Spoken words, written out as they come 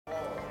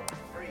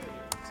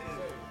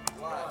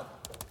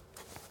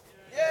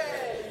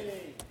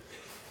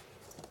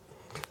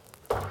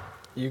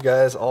You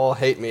guys all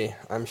hate me,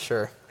 I'm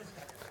sure.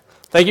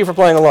 Thank you for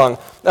playing along.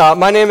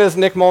 My name is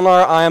Nik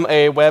Molnar. I'm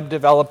a web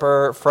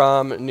developer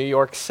from New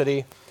York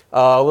City.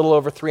 A little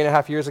over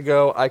 3.5 years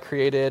ago, I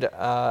created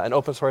an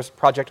open source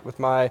project with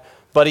my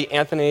buddy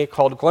Anthony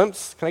called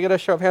Glimpse. Can I get a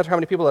show of hands for how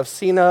many people have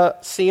seen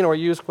or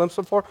used Glimpse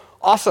before?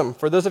 Awesome.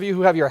 For those of you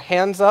who have your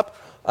hands up,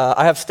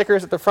 I have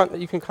stickers at the front that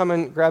you can come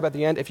and grab at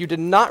the end. If you did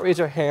not raise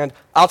your hand,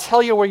 I'll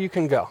tell you where you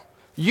can go.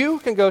 You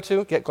can go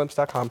to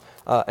getglimpse.com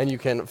and you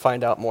can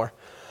find out more.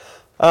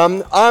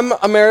 I'm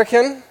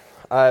American.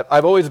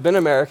 I've always been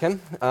American.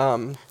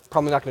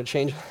 Probably not going to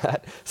change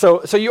that.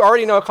 So you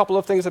already know a couple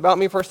of things about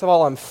me. First of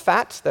all, I'm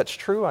fat. That's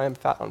true. I am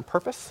fat on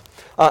purpose.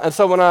 And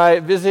so when I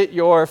visit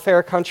your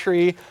fair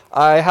country,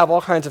 I have all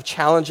kinds of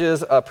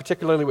challenges,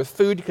 particularly with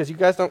food, because you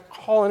guys don't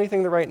call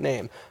anything the right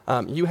name.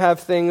 You have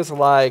things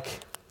like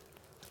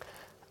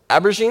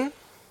aubergine,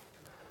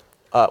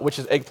 which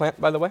is eggplant,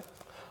 by the way.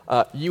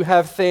 You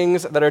have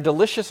things that are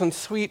delicious and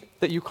sweet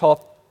that you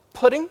call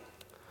pudding.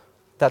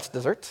 That's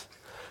dessert.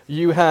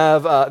 You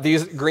have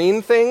these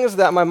green things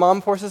that my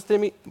mom forces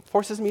me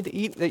to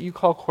eat that you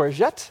call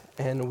courgette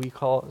and we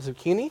call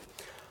zucchini.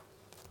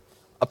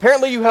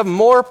 Apparently you have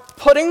more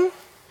pudding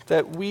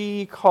that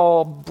we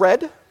call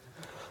bread.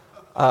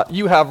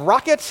 You have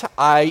rocket.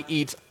 I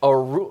eat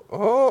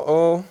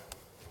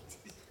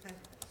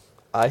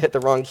I hit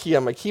the wrong key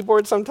on my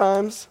keyboard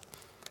sometimes.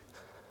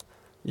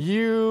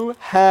 You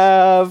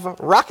have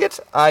rocket.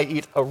 I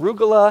eat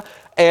arugula.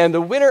 And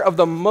the winner of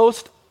the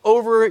most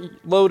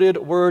overloaded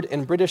word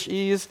in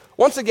Britishese,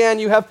 once again,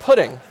 you have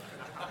pudding,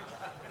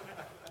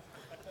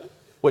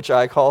 which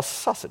I call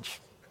sausage.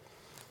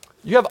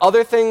 You have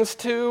other things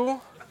too.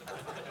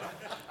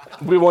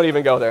 We won't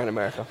even go there in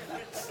America.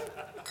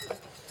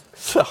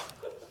 So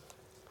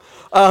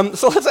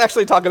let's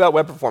actually talk about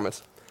web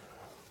performance.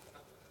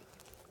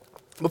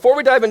 Before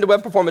we dive into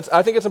web performance,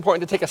 I think it's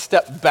important to take a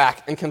step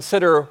back and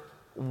consider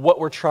what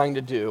we're trying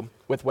to do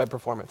with web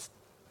performance.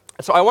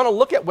 So I want to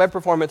look at web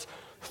performance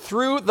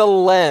through the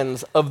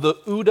lens of the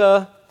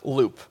OODA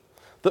loop.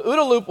 The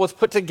OODA loop was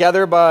put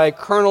together by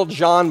Colonel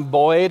John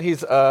Boyd.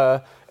 He's in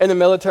the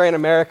military in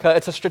America.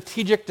 It's a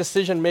strategic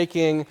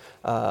decision-making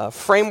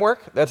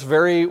framework that's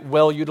very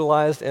well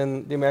utilized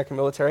in the American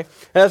military. It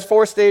has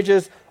 4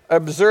 stages: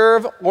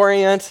 observe,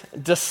 orient,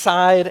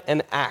 decide,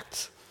 and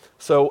act.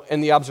 So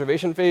in the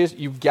observation phase,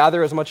 you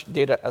gather as much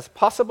data as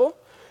possible.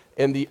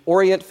 In the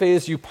orient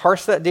phase, you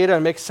parse that data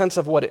and make sense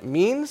of what it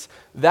means.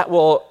 That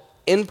will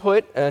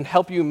input and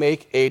help you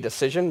make a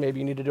decision. Maybe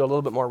you need to do a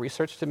little bit more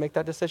research to make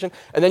that decision.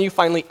 And then you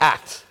finally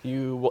act.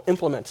 You will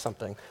implement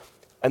something.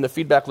 And the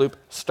feedback loop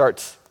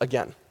starts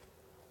again.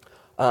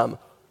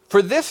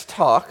 For this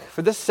talk,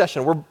 for this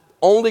session, we're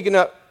only going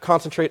to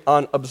concentrate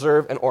on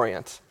observe and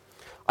orient.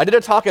 I did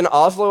a talk in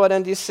Oslo at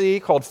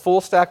NDC called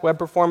Full Stack Web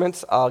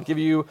Performance. I'll give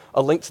you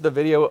a link to the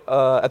video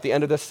at the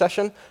end of this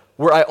session,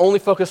 where I only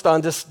focused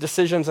on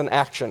decisions and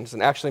actions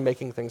and actually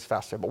making things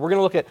faster. But we're going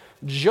to look at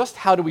just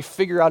how do we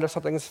figure out if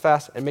something is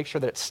fast and make sure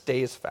that it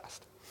stays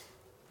fast.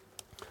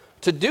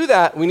 To do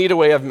that, we need a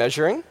way of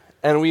measuring,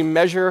 and we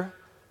measure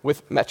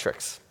with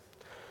metrics.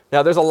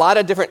 Now, there's a lot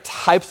of different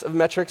types of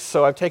metrics,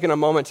 so I've taken a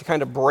moment to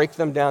kind of break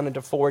them down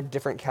into 4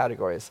 different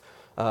categories.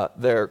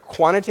 They're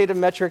quantitative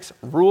metrics,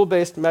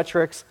 rule-based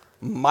metrics,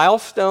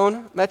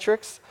 milestone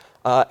metrics,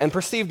 and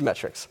perceived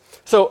metrics.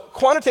 So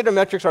quantitative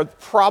metrics are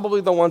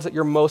probably the ones that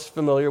you're most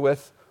familiar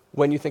with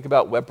when you think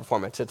about web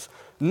performance. It's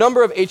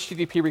number of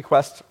HTTP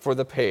requests for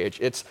the page.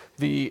 It's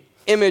the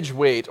image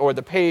weight or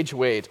the page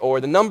weight or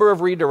the number of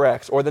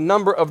redirects or the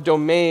number of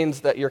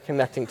domains that you're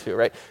connecting to,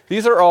 right?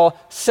 These are all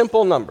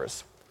simple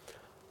numbers.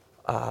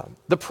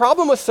 The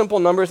problem with simple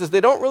numbers is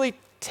they don't really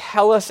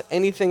tell us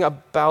anything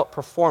about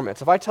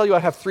performance. If I tell you I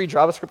have 3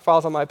 JavaScript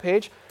files on my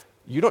page,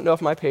 you don't know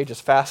if my page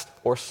is fast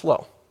or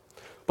slow.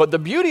 But the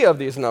beauty of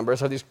these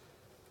numbers, of these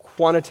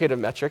quantitative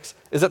metrics,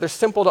 is that they're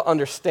simple to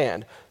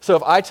understand. So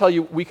if I tell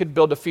you we could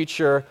build a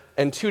feature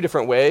in 2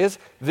 different ways,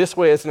 this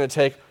way is going to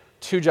take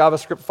 2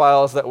 JavaScript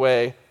files that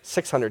weigh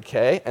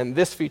 600K, and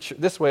this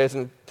way is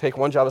going to take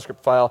 1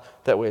 JavaScript file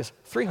that weighs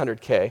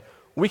 300K,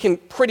 we can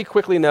pretty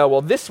quickly know,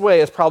 well, this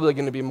way is probably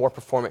going to be more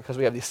performant because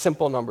we have these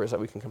simple numbers that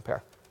we can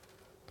compare.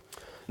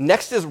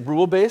 Next is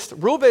rule-based.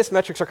 Rule-based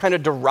metrics are kind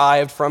of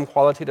derived from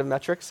qualitative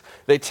metrics.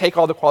 They take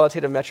all the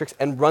qualitative metrics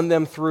and run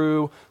them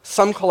through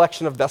some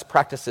collection of best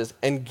practices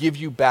and give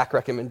you back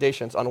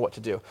recommendations on what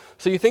to do.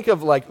 So you think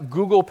of like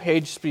Google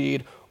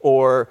PageSpeed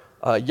or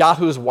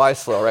Yahoo's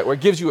YSlow, right, where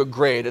it gives you a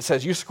grade. It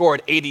says you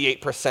scored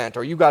 88%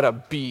 or you got a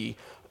B.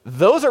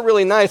 Those are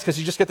really nice because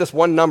you just get this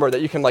one number that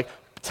you can like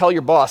tell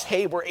your boss,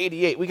 hey, we're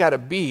 88, we got a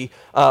B.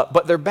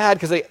 But they're bad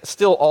because they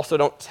still also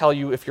don't tell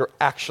you if you're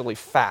actually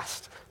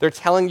fast. They're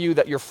telling you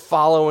that you're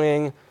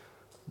following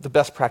the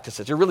best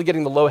practices. You're really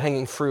getting the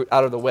low-hanging fruit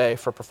out of the way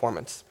for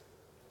performance.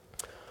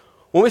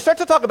 When we start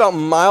to talk about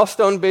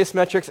milestone-based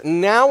metrics,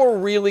 now we're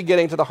really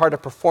getting to the heart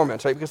of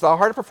performance, right? Because the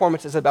heart of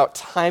performance is about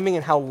timing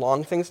and how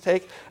long things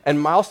take,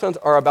 and milestones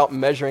are about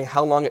measuring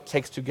how long it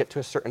takes to get to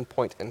a certain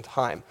point in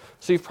time.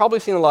 So you've probably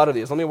seen a lot of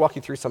these. Let me walk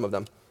you through some of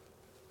them.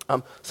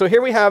 So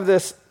here we have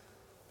this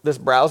this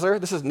browser.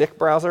 This is Nik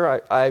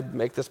browser. I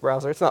make this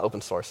browser. It's not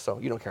open source, so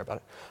you don't care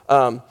about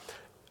it.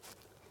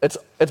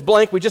 It's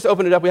blank. We just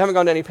opened it up. We haven't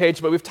gone to any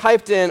page, but we've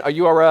typed in a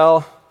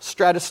URL,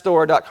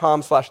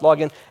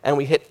 stratusstore.com/login, and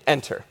we hit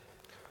enter.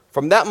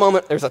 From that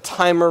moment, there's a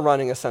timer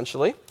running,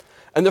 essentially.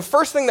 And the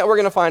first thing that we're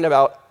going to find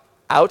out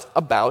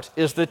about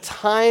is the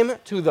time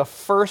to the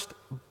first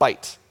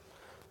byte.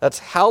 That's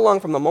how long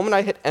from the moment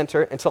I hit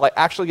enter until I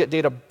actually get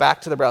data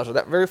back to the browser,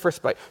 that very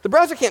first byte. The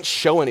browser can't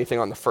show anything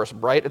on the first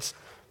byte. It's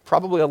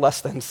probably a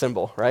less than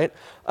symbol, right?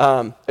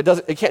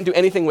 It can't do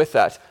anything with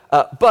that.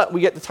 But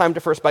we get the time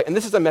to first byte, and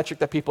this is a metric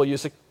that people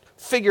use to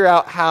figure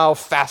out how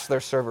fast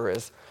their server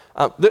is.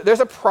 There's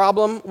a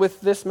problem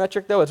with this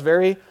metric, though. It's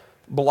very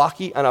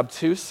blocky and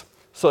obtuse.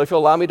 So if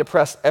you'll allow me to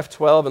press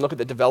F12 and look at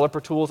the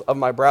developer tools of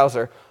my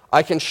browser,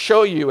 I can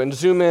show you and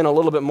zoom in a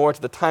little bit more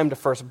to the time to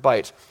first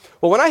byte.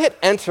 Well, when I hit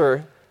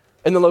enter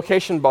in the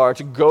location bar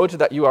to go to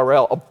that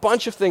URL, a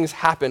bunch of things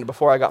happened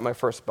before I got my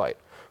first byte.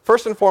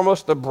 First and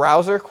foremost, the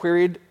browser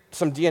queried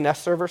some DNS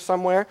server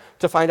somewhere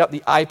to find out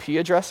the IP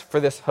address for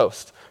this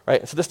host,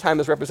 right? So this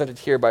time is represented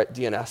here by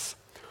DNS.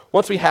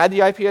 Once we had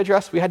the IP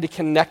address, we had to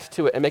connect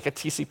to it and make a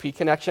TCP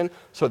connection,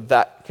 so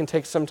that can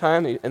take some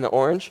time in the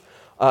orange.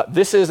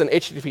 This is an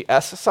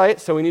HTTPS site,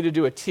 so we need to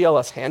do a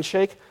TLS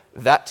handshake.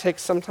 That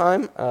takes some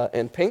time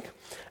in pink.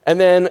 And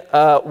then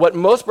what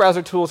most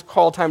browser tools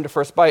call time to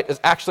first byte is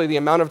actually the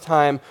amount of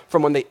time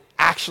from when they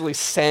actually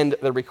send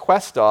the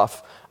request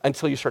off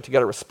until you start to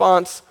get a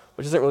response,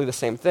 which isn't really the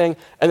same thing.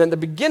 And then the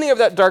beginning of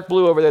that dark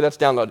blue over there that's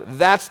downloaded,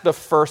 that's the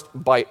first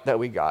byte that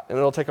we got. And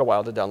it'll take a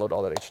while to download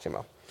all that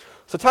HTML.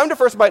 So time to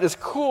first byte is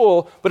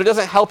cool, but it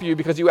doesn't help you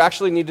because you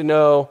actually need to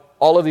know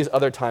all of these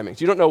other timings.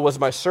 You don't know, was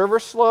my server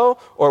slow,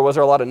 or was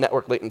there a lot of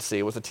network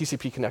latency? Was the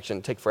TCP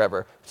connection take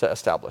forever to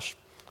establish?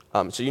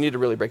 So you need to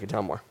really break it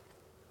down more.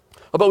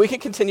 But we can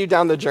continue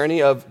down the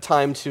journey of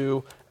time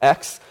to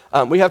X.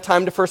 We have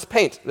time to first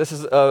paint. This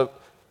is an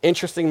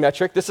interesting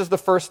metric. This is the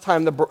first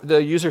time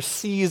the user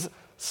sees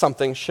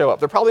something show up.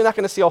 They're probably not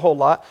going to see a whole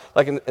lot.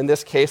 Like in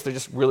this case, they're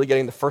just really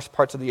getting the first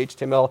parts of the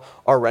HTML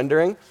are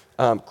rendering.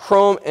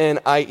 Chrome and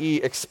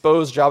IE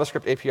expose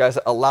JavaScript APIs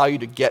that allow you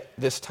to get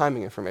this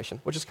timing information,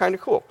 which is kind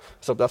of cool.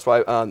 So that's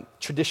why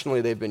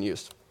traditionally they've been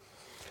used.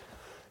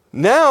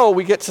 Now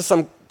we get to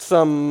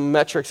some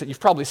metrics that you've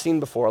probably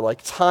seen before,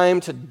 like time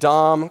to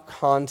DOM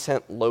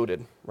content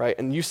loaded, right?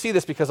 And you see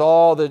this because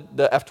all the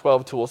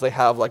F12 tools, they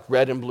have like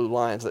red and blue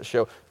lines that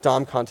show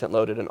DOM content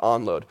loaded and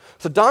on load.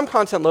 So DOM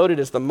content loaded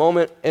is the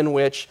moment in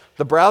which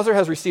the browser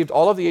has received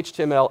all of the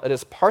HTML, it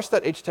has parsed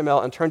that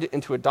HTML and turned it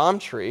into a DOM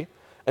tree,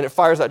 and it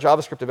fires that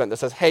JavaScript event that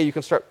says, hey, you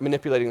can start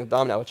manipulating the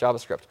DOM now with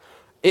JavaScript.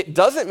 It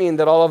doesn't mean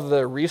that all of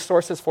the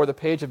resources for the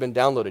page have been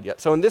downloaded yet.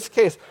 So in this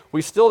case,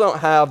 we still don't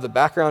have the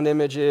background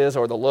images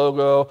or the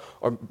logo,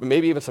 or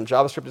maybe even some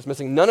JavaScript is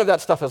missing. None of that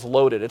stuff is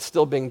loaded. It's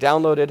still being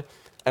downloaded,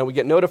 and we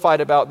get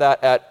notified about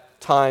that at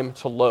time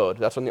to load.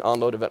 That's when the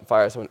onload event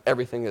fires, when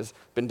everything has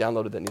been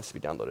downloaded that needs to be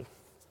downloaded.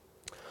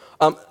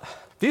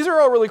 These are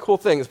all really cool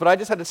things, but I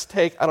just had to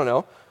take,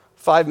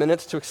 5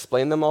 minutes to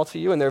explain them all to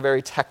you, and they're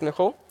very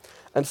technical.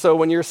 And so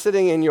when you're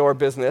sitting in your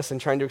business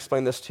and trying to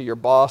explain this to your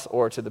boss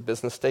or to the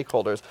business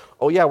stakeholders,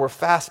 oh yeah, we're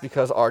fast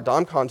because our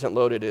DOM content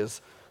loaded is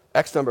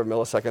X number of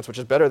milliseconds, which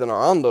is better than our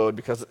onload,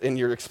 because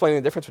you're explaining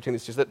the difference between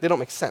these two, they don't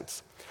make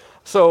sense.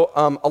 So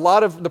a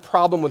lot of the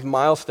problem with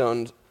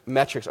milestone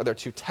metrics are they're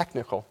too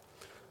technical.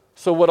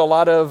 So what a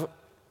lot of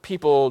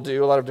people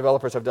do, a lot of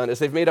developers have done, is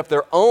they've made up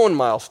their own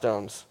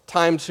milestones,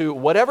 time to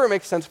whatever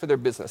makes sense for their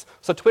business.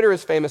 So Twitter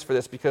is famous for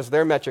this because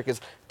their metric is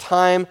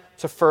time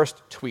to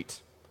first tweet.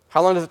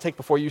 How long does it take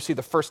before you see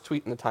the first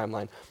tweet in the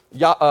timeline?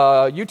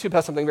 YouTube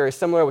has something very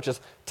similar, which is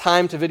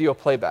time to video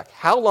playback.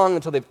 How long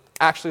until they've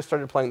actually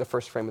started playing the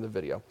first frame of the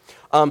video?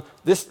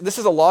 This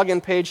is a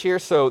login page here,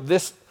 so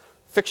this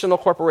fictional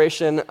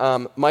corporation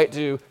might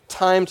do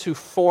time to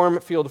form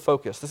field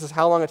focus. This is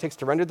how long it takes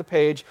to render the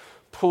page,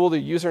 pull the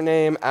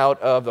username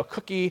out of the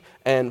cookie,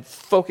 and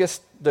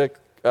focus the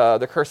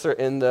cursor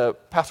in the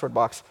password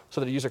box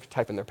so that a user can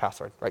type in their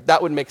password. Right?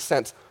 That would make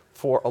sense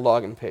for a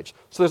login page.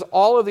 So there's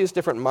all of these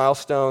different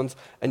milestones,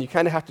 and you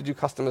kind of have to do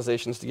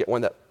customizations to get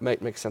one that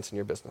might make sense in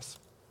your business.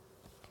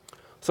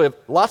 So we have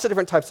lots of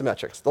different types of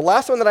metrics. The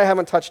last one that I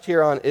haven't touched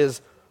here on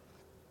is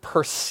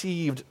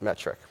perceived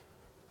metric.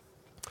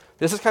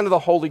 This is kind of the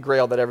holy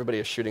grail that everybody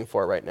is shooting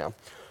for right now.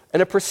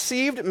 In a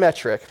perceived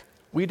metric,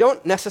 we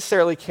don't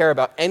necessarily care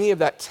about any of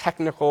those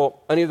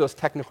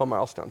technical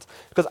milestones.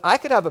 Because I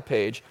could have a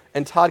page,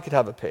 and Todd could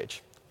have a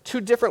page. Two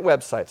different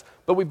websites,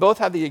 but we both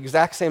have the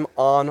exact same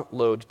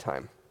on-load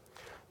time.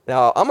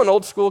 Now, I'm an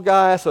old school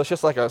guy, so it's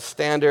just like a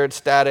standard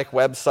static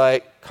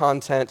website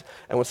content,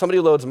 and when somebody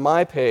loads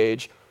my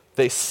page,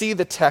 they see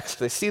the text,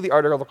 they see the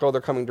article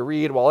they're coming to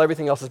read while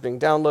everything else is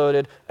being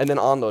downloaded, and then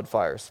onload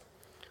fires.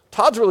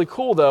 Todd's really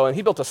cool, though, and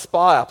he built a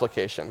SPA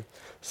application.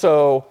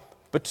 So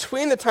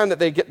between the time that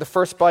they get the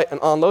first byte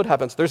and onload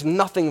happens, there's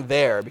nothing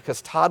there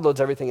because Todd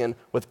loads everything in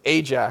with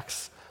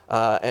Ajax,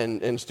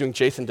 and it's doing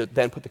JSON to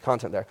then put the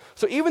content there.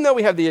 So even though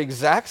we have the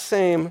exact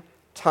same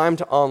time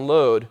to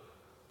onload,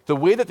 the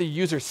way that the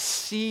user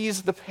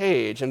sees the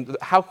page and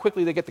how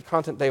quickly they get the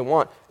content they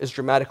want is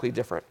dramatically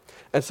different.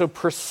 And so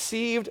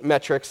perceived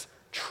metrics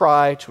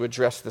try to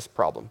address this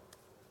problem.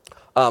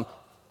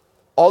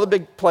 All the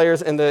big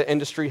players in the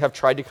industry have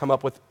tried to come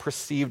up with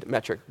perceived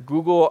metric.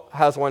 Google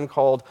has one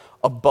called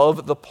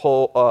above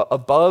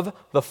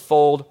the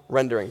fold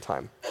rendering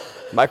time.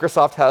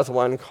 Microsoft has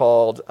one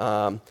called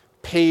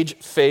page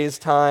phase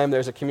time.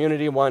 There's a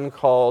community one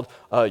called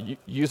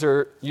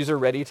user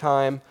ready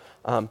time.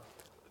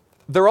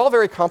 They're all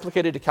very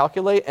complicated to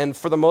calculate, and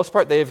for the most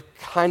part, they've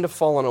kind of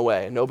fallen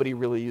away. Nobody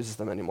really uses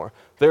them anymore.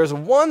 There's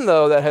one,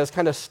 though, that has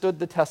kind of stood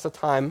the test of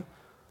time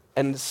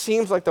and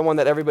seems like the one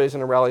that everybody's going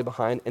to rally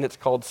behind, and it's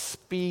called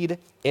speed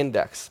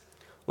index.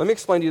 Let me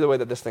explain to you the way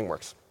that this thing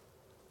works.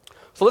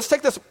 So let's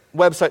take this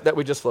website that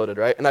we just loaded,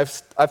 right? And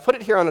I've put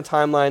it here on a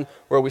timeline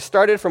where we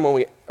started from when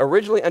we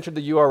originally entered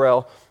the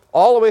URL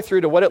all the way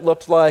through to what it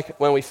looked like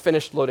when we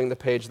finished loading the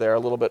page there, a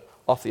little bit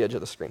off the edge of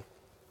the screen.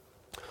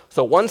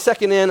 So 1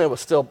 second in, it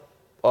was still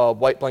a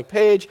white blank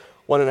page,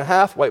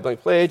 1.5, white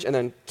blank page, and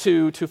then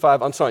 2,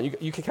 2.5, and so on.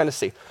 You can kind of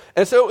see.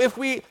 And so if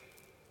we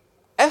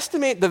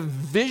estimate the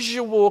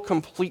visual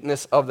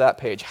completeness of that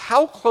page,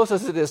 how close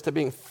is it to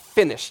being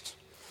finished?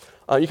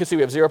 You can see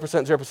we have 0%,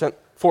 0%,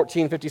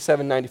 14,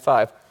 57,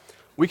 95.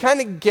 We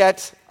kind of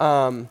get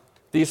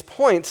these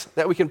points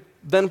that we can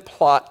then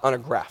plot on a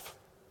graph.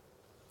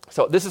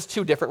 So this is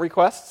 2 different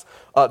requests.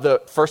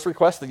 The first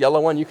request, the yellow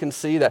one, you can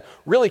see that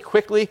really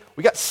quickly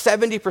we got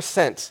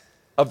 70%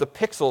 of the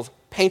pixels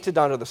painted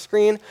onto the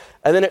screen,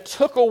 and then it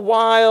took a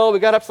while. We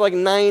got up to like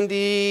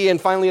 90,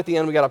 and finally at the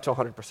end we got up to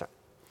 100%.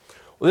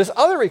 Well, this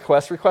other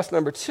request, request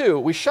number 2,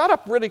 we shot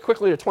up really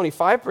quickly to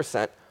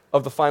 25%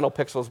 of the final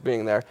pixels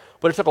being there,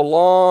 but it took a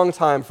long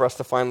time for us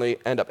to finally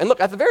end up. And look,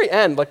 at the very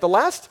end, like the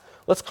last,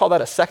 let's call that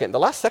a second, the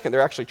last second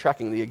they're actually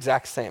tracking the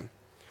exact same.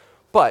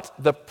 But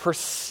the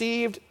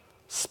perceived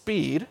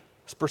speed,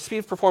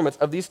 perceived performance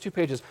of these 2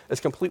 pages is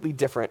completely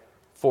different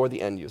for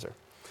the end user.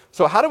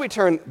 So how do we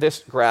turn this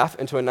graph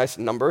into a nice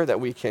number that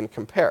we can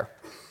compare?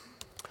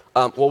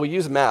 Well, we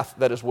use math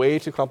that is way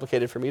too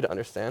complicated for me to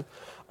understand.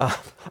 I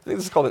think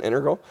this is called an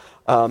integral.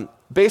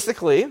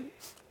 Basically,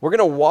 we're going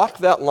to walk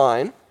that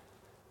line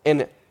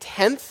in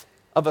tenth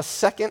of a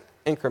second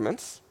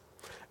increments.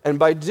 And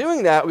by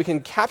doing that, we can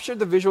capture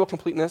the visual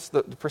completeness,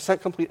 the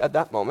percent complete at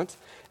that moment,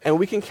 and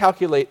we can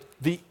calculate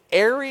the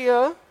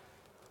area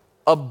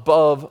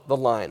above the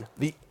line,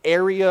 the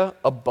area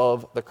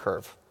above the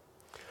curve.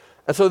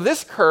 And so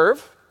this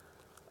curve,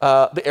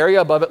 the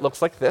area above it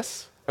looks like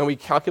this, and we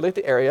calculate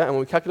the area, and when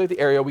we calculate the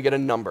area, we get a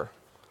number.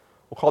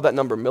 We'll call that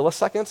number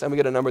milliseconds, and we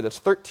get a number that's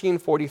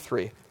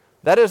 1343.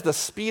 That is the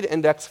speed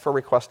index for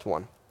request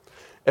 1.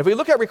 If we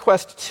look at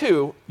request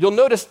 2, you'll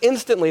notice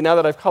instantly, now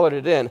that I've colored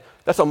it in,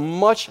 that's a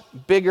much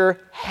bigger,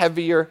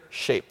 heavier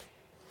shape.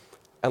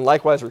 And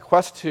likewise,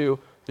 request 2,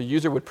 the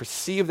user would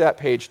perceive that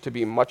page to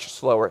be much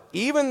slower,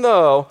 even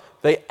though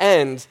they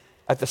end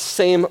at the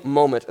same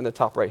moment in the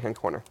top right-hand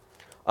corner.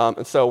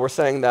 And so we're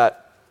saying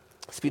that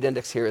speed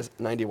index here is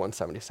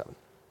 9177.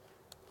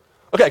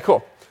 Okay,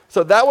 cool.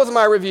 So that was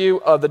my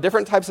review of the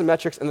different types of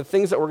metrics and the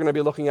things that we're going to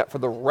be looking at for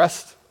the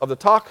rest of the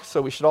talk,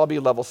 so we should all be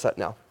level set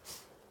now.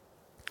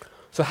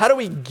 So how do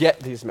we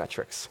get these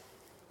metrics?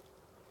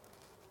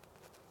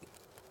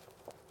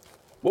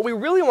 What we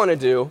really want to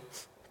do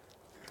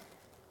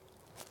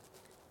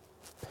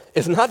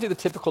is not do the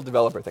typical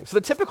developer thing. So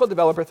the typical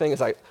developer thing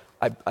is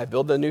I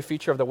build a new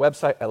feature of the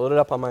website, I load it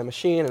up on my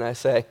machine, and I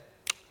say,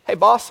 hey,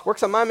 boss,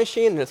 works on my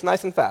machine, and it's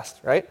nice and fast,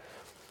 right?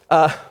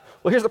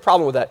 Well, here's the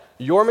problem with that.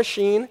 Your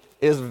machine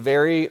is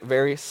very,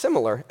 very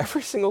similar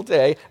every single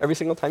day, every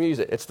single time you use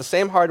it. It's the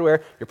same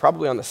hardware. You're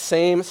probably on the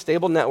same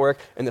stable network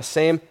and the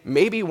same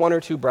maybe 1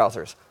 or 2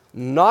 browsers.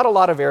 Not a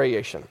lot of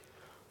variation.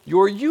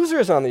 Your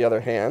users, on the other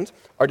hand,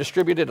 are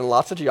distributed in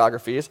lots of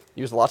geographies,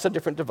 use lots of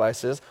different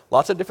devices,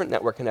 lots of different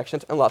network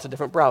connections, and lots of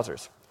different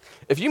browsers.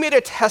 If you made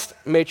a test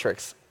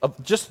matrix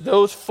of just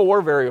those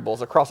 4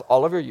 variables across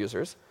all of your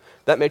users,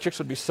 that matrix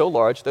would be so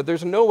large that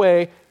there's no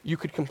way you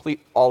could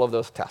complete all of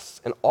those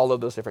tests and all of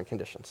those different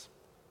conditions.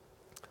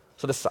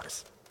 So this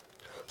sucks.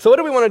 So what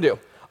do we want to do?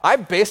 I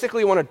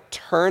basically want to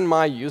turn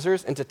my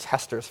users into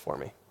testers for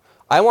me.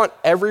 I want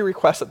every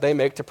request that they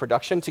make to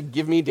production to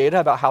give me data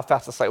about how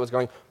fast the site was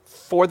going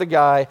for the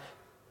guy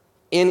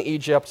in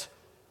Egypt,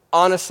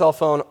 on a cell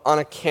phone, on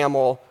a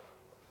camel,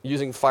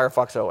 using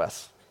Firefox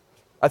OS.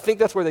 I think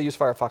that's where they use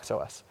Firefox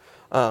OS.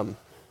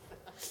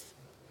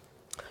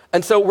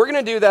 And so we're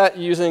going to do that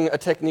using a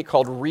technique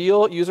called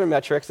real user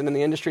metrics, and in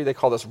the industry they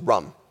call this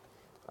RUM.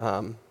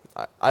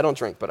 I don't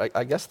drink, but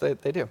I guess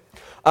they do.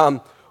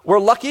 We're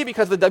lucky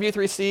because the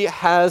W3C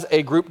has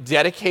a group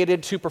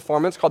dedicated to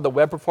performance called the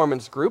Web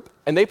Performance Group,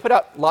 and they put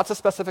out lots of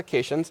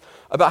specifications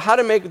about how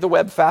to make the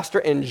web faster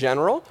in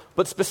general,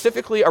 but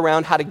specifically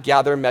around how to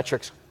gather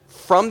metrics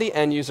from the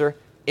end user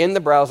in the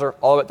browser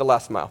all the way at the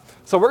last mile.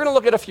 So we're going to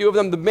look at a few of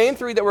them. The main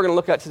 3 that we're going to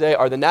look at today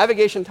are the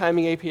navigation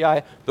timing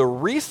API, the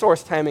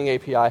resource timing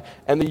API,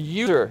 and the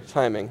user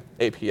timing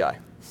API.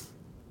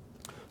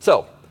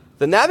 So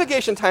The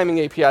navigation timing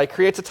API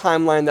creates a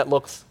timeline that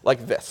looks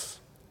like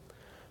this.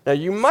 Now,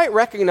 you might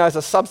recognize a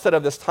subset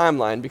of this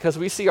timeline because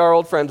we see our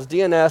old friends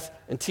DNS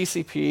and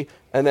TCP,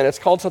 and then it's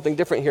called something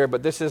different here,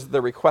 but this is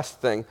the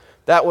request thing.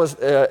 That was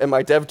in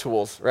my dev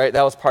tools, right?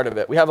 That was part of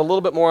it. We have a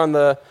little bit more on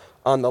the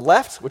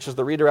left, which is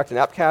the redirect and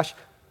app cache,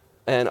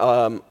 and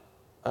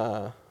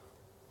then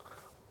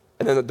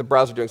the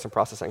browser doing some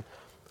processing.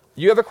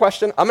 You have a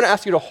question. I'm going to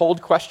ask you to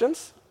hold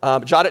questions.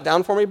 Jot it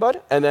down for me,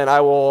 bud, and then I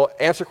will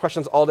answer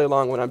questions all day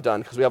long when I'm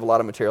done because we have a lot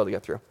of material to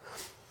get through.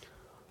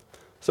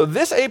 So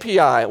this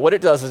API, what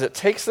it does is it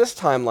takes this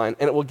timeline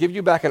and it will give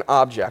you back an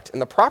object,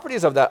 and the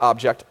properties of that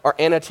object are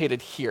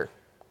annotated here.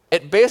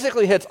 It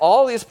basically hits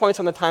all these points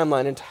on the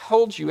timeline and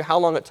tells you how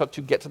long it took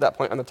to get to that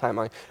point on the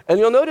timeline. And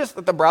you'll notice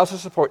that the browser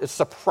support is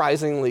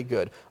surprisingly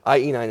good,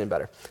 IE9 and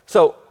better.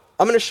 So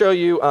I'm going to show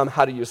you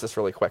how to use this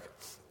really quick.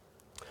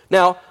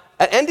 Now,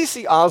 at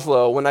NDC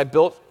Oslo, when I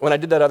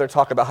did that other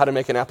talk about how to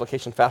make an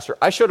application faster,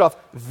 I showed off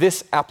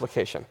this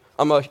application.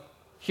 I'm a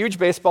huge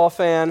baseball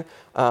fan.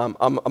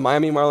 I'm a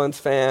Miami Marlins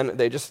fan.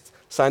 They just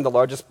signed the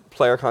largest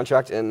player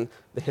contract in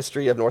the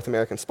history of North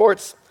American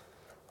sports.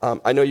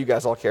 I know you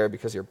guys all care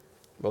because you're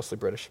mostly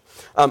British.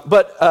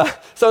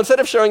 So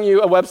instead of showing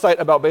you a website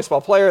about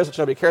baseball players, which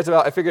nobody cares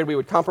about, I figured we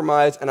would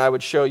compromise and I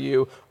would show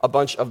you a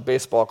bunch of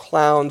baseball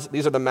clowns.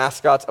 These are the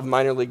mascots of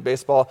minor league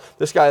baseball.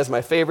 This guy is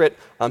my favorite.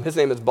 His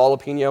name is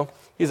Jalapeno.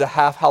 He's a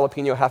half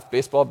jalapeno, half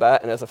baseball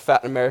bat, and as a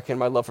fat American,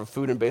 my love for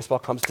food and baseball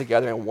comes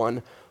together in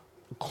one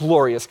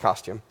glorious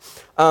costume.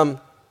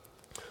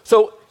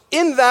 So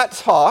in that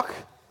talk,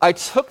 I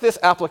took this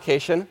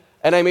application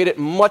and I made it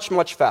much,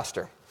 much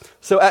faster.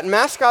 So at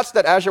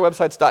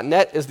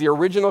mascots.azurewebsites.net is the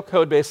original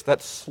code base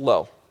that's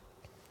slow.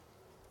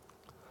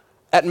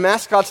 At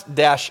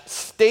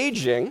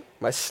mascots-staging,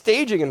 my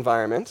staging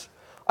environment,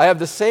 I have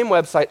the same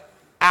website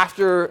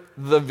after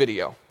the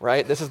video,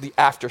 right? This is the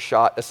after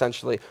shot,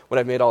 essentially, when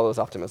I've made all those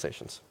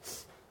optimizations.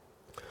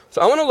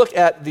 So I want to look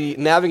at the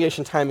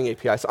navigation timing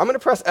API. So I'm going to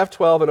press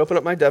F12 and open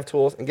up my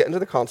DevTools and get into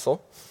the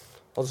console.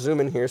 I'll zoom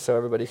in here so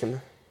everybody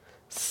can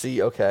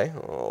see okay.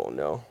 Oh,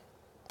 no.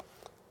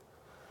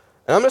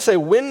 And I'm going to say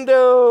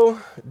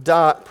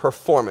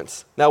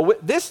window.performance. Now,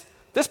 this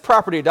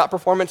property,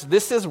 .performance,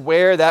 this is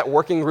where that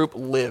working group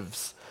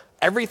lives.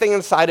 Everything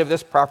inside of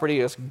this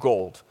property is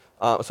gold.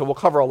 So we'll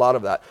cover a lot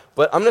of that.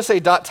 But I'm going to say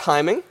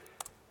 .timing.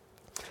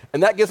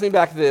 And that gives me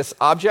back this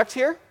object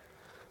here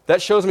that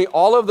shows me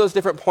all of those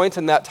different points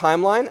in that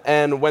timeline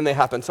and when they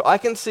happen. So I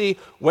can see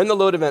when the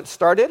load event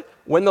started,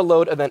 when the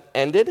load event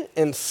ended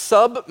in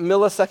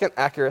sub-millisecond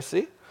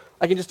accuracy.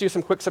 I can just do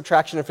some quick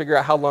subtraction and figure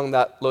out how long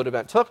that load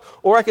event took.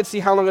 Or I could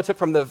see how long it took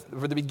from the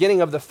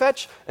beginning of the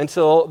fetch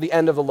until the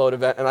end of the load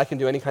event, and I can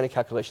do any kind of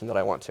calculation that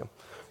I want to.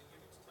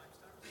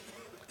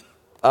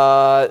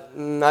 I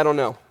don't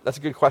know. That's a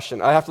good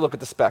question. I have to look at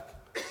the spec.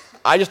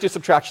 I just do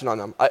subtraction on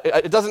them. I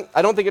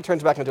don't think it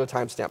turns back into a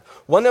timestamp.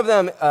 One of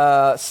them,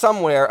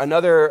 somewhere,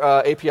 another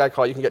API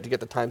call you can get to get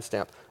the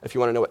timestamp if you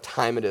want to know what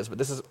time it is, but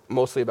this is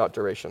mostly about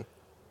duration.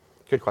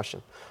 Good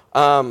question.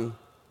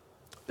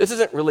 This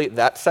isn't really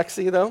that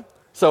sexy, though.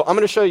 So I'm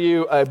going to show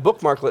you a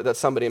bookmarklet that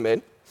somebody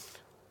made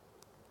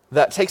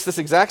that takes this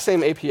exact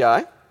same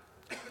API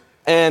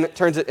and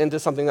turns it into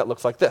something that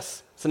looks like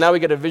this. So now we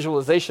get a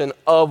visualization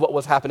of what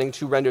was happening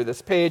to render this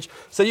page.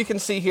 So you can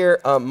see here,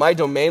 my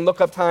domain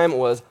lookup time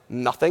was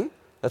nothing.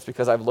 That's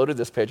because I've loaded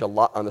this page a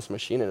lot on this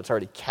machine, and it's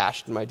already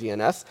cached in my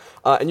DNS.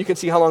 And you can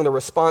see how long the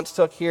response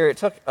took here. It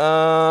took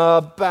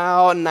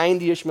about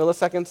 90-ish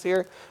milliseconds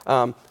here.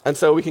 And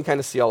so we can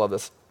kind of see all of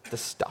this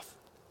stuff.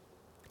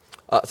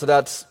 So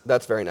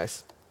that's very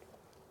nice.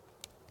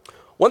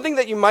 One thing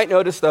that you might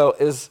notice, though,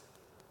 is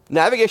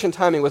navigation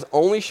timing was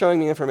only showing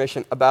me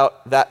information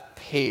about that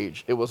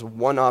page. It was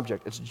one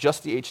object. It's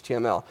just the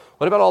HTML.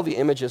 What about all the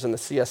images and the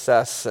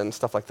CSS and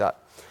stuff like that?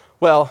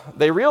 Well,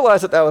 they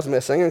realized that that was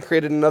missing and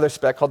created another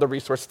spec called the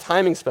resource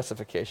timing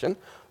specification.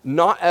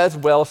 Not as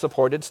well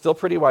supported, still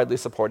pretty widely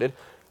supported.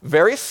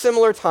 Very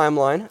similar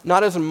timeline,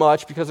 not as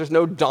much because there's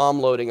no DOM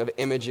loading of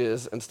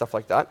images and stuff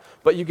like that,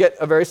 but you get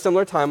a very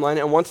similar timeline,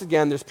 and once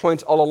again, there's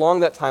points all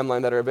along that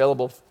timeline that are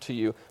available to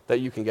you that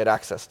you can get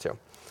access to.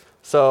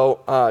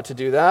 So to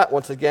do that,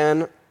 once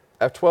again,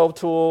 F12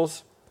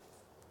 tools.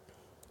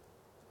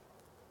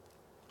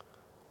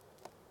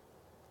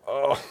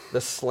 Oh, the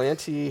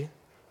slanty,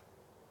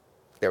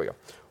 there we go.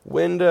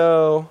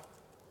 Window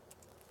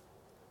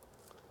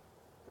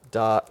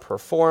dot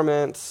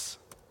performance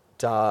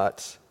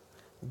dot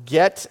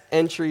get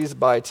entries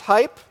by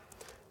type,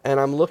 and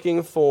I'm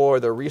looking for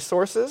the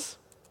resources.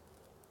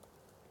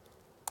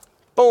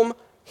 Boom,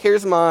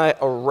 here's my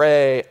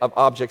array of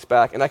objects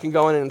back, and I can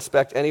go in and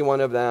inspect any one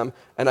of them,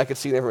 and I can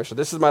see the information.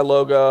 This is my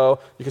logo.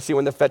 You can see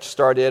when the fetch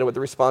started and what the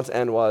response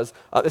end was.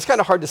 It's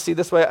kind of hard to see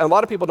this way, and a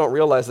lot of people don't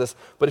realize this,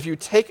 but if you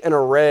take an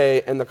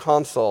array in the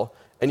console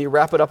and you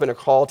wrap it up in a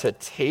call to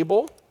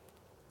table,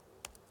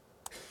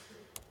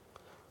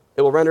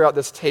 it will render out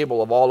this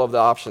table of all of the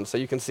options. So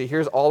you can see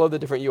here's all of the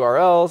different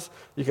URLs.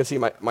 You can see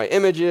my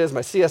images,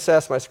 my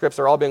CSS, my scripts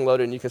are all being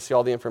loaded, and you can see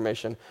all the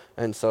information.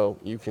 And so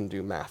you can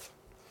do math.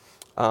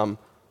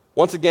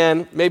 Once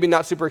again, maybe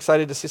not super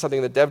excited to see something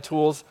in the dev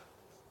tools.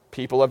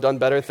 People have done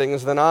better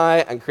things than I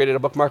and created a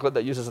bookmarklet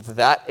that uses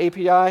that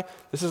API.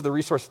 This is the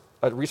resource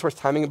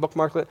timing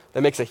bookmarklet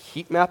that makes a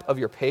heat map of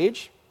your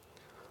page.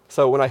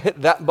 So when I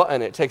hit that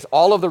button, it takes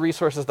all of the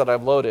resources that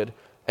I've loaded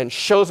and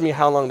shows me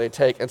how long they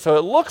take. And so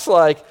it looks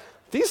like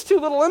these two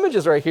little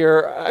images right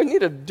here, I need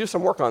to do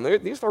some work on.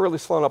 These are really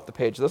slowing up the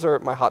page. Those are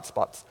my hot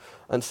spots.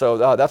 And so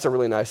that's a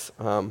really nice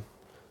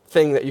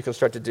thing that you can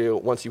start to do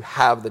once you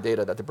have the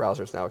data that the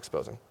browser is now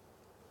exposing.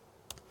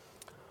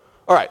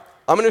 All right.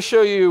 I'm going to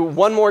show you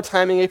one more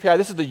timing API.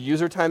 This is the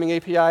user timing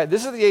API.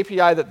 This is the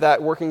API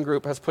that working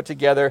group has put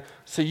together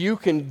so you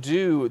can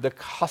do the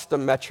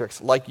custom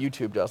metrics like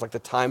YouTube does, like the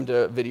time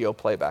to video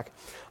playback.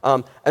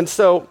 And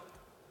so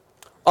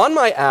on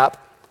my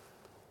app,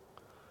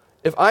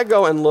 if I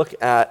go and look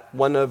at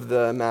one of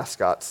the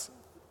mascots,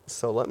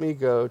 so let me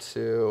go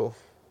to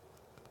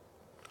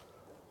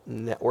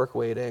network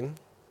waiting.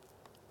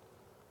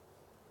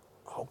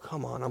 Oh,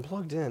 come on, I'm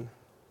plugged in.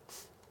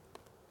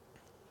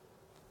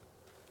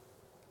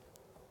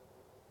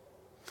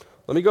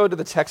 Let me go to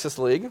the Texas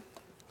League.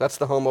 That's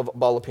the home of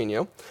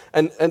Jalapeno.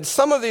 And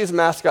some of these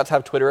mascots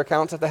have Twitter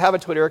accounts. If they have a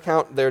Twitter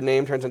account, their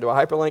name turns into a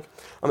hyperlink.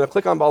 I'm going to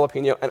click on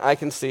Jalapeno, and I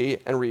can see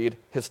and read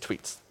his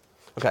tweets.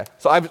 Okay,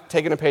 so I've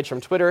taken a page from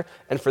Twitter,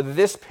 and for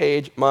this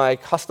page, my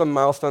custom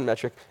milestone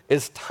metric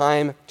is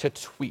time to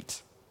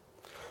tweet.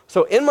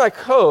 So in my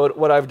code,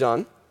 what I've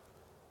done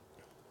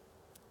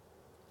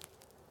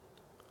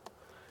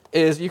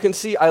is you can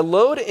see I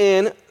load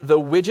in the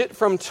widget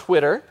from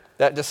Twitter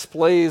that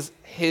displays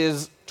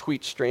his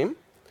tweet stream.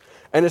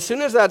 And as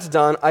soon as that's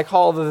done, I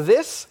call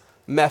this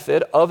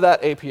method of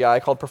that API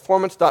called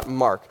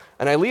performance.mark.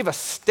 And I leave a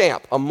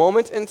stamp, a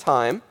moment in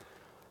time,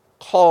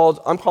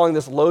 I'm calling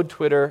this load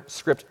Twitter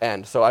script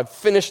end. So I've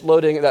finished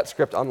loading that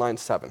script on line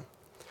 7.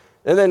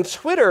 And then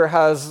Twitter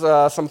has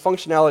some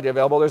functionality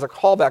available. There's a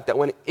callback that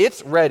when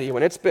it's ready,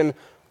 when it's been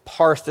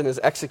parsed and is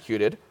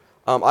executed,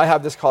 I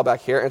have this callback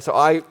here. And so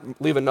I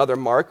leave another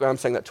mark where I'm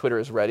saying that Twitter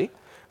is ready.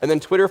 And then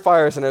Twitter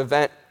fires an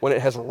event when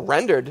it has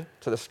rendered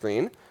to the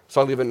screen. So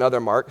I leave another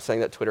mark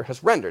saying that Twitter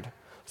has rendered.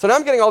 So now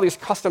I'm getting all these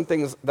custom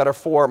things that are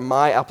for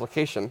my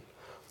application.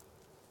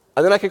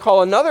 And then I can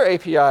call another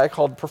API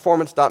called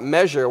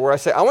performance.measure, where I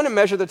say I want to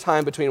measure the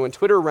time between when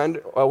Twitter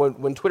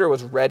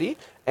was ready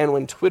and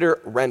when Twitter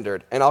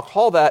rendered. And I'll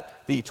call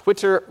that the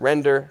Twitter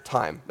render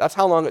time. That's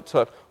how long it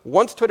took.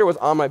 Once Twitter was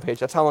on my page,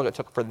 that's how long it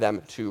took for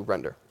them to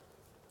render.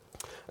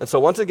 And so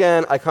once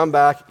again, I come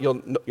back.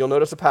 You'll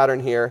notice a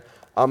pattern here.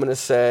 I'm going to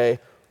say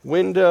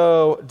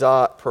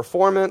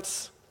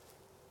window.performance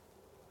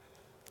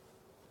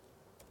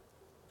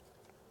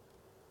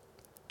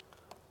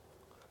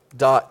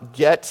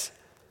 .get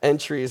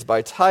entries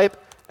by type,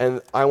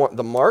 and I want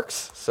the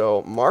marks,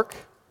 so mark.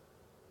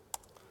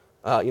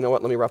 You know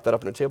what, let me wrap that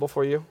up in a table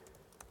for you.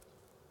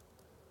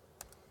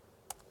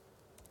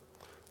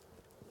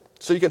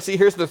 So you can see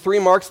here's the 3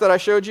 marks that I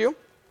showed you,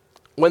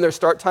 when their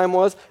start time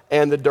was,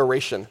 and the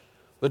duration.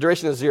 The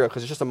duration is 0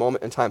 because it's just a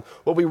moment in time.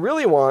 What we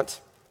really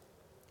want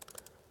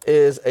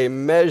is a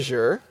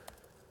measure,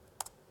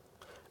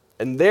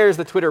 and there's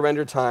the Twitter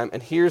render time,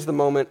 and here's the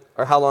moment,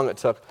 or how long it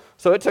took.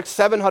 So it took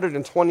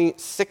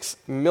 726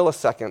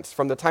 milliseconds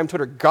from the time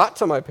Twitter got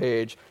to my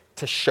page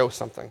to show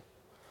something.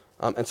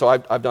 And so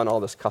I've done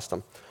all this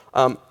custom.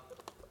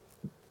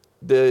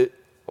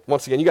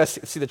 Once again, you guys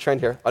see the trend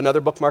here. Another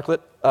bookmarklet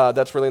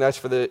that's really nice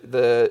for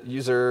the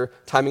user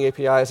timing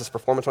APIs, this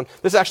performance one.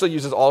 This actually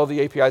uses all of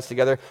the APIs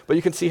together, but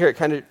you can see here it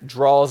kind of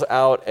draws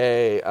out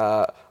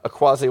a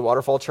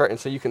quasi-waterfall chart, and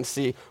so you can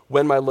see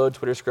when my load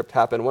Twitter script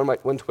happened,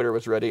 when Twitter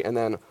was ready, and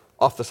then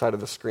off the side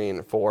of the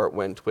screen for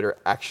when Twitter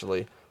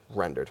actually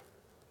rendered.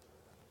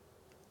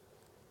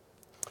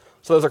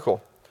 So those are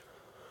cool.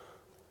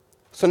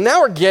 So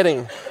now we're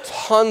getting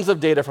tons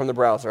of data from the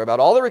browser about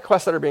all the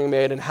requests that are being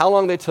made and how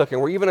long they took,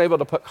 and we're even able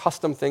to put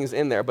custom things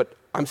in there, but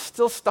I'm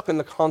still stuck in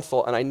the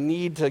console, and I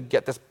need to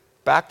get this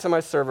back to my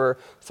server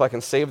so I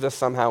can save this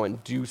somehow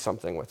and do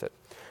something with it.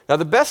 Now,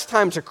 the best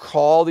time to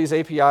call these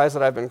APIs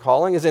that I've been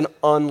calling is in the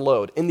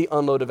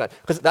unload event,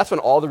 because that's when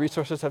all the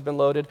resources have been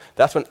loaded.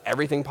 That's when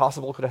everything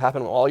possible could have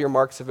happened, when all your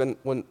marks have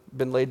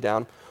been laid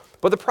down.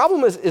 But the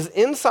problem is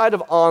inside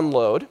of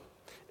onload,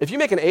 if you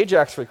make an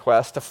AJAX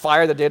request to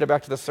fire the data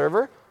back to the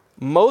server,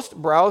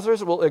 most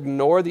browsers will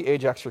ignore the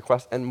AJAX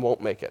request and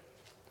won't make it.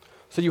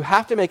 So you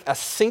have to make a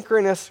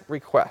synchronous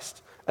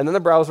request, and then the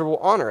browser will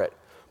honor it.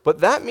 But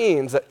that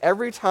means that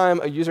every time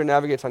a user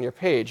navigates on your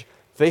page,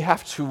 they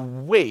have to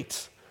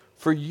wait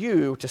for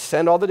you to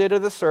send all the data to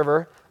the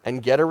server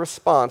and get a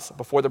response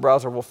before the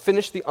browser will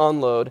finish the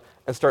onload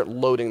and start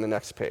loading the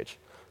next page.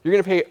 You're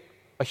going to pay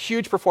a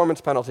huge performance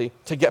penalty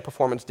to get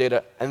performance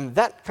data, and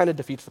that kind of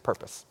defeats the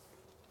purpose.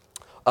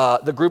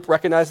 The group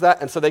recognized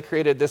that, and so they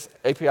created this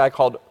API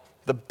called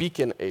the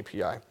Beacon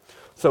API.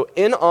 So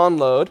in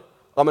onload,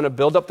 I'm going to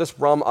build up this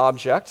RUM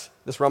object.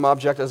 This RUM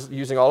object is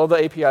using all of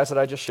the APIs that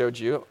I just showed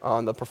you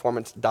on the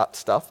performance dot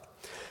stuff.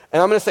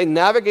 And I'm going to say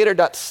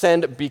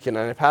navigator.send beacon,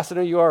 and I pass it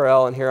a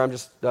URL, and here I'm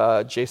just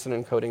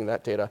JSON encoding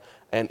that data.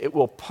 And it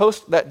will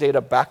post that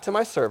data back to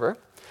my server.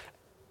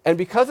 And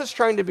because it's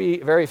trying to be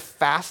very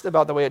fast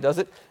about the way it does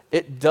it,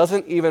 it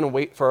doesn't even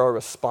wait for a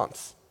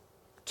response.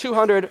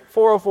 200,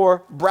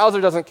 404, browser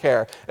doesn't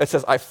care. It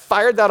says, I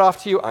fired that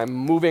off to you, I'm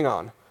moving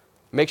on.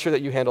 Make sure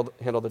that you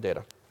handle the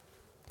data.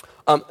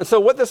 And so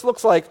what this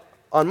looks like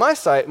on my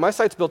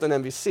site's built in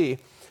MVC.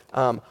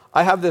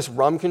 I have this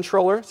RUM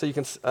controller, so you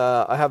can,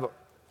 I have a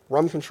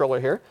RUM controller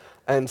here,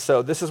 and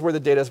so this is where the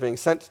data is being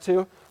sent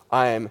to.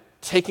 I'm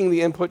taking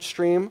the input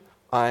stream,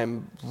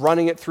 I'm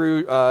running it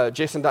through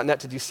JSON.NET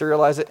to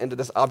deserialize it into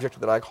this object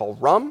that I call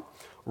RUM.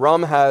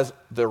 RUM has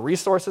the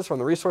resources from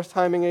the resource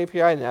timing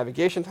API,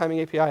 navigation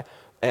timing API,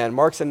 and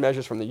marks and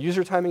measures from the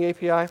user timing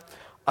API.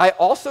 I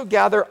also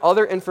gather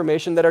other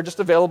information that are just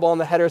available on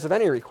the headers of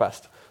any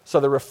request. So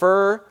the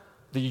refer,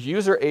 the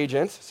user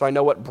agent, so I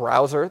know what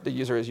browser the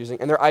user is using,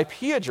 and their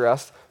IP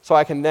address, so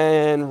I can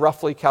then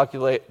roughly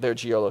calculate their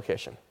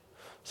geolocation.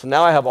 So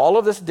now I have all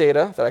of this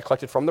data that I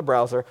collected from the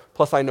browser,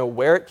 plus I know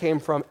where it came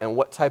from and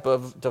what type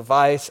of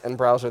device and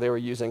browser they were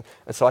using,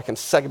 and so I can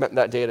segment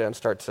that data and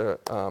start to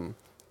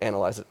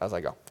analyze it as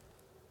I go.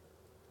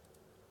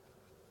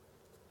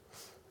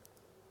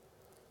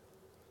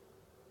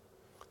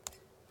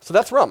 So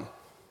that's RUM.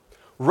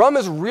 RUM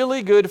is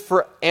really good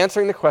for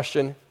answering the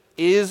question,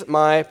 is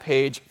my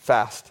page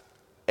fast?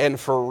 And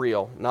for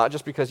real, not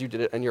just because you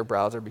did it in your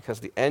browser, because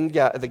the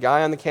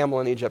guy on the camel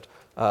in Egypt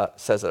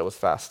says that it was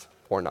fast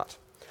or not.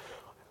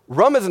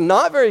 RUM is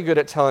not very good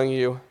at telling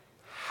you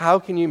how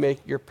can you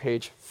make your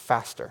page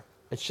faster.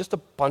 It's just a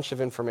bunch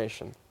of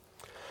information.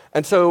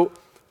 And so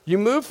you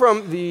move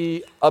from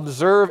the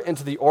observe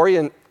into the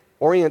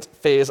orient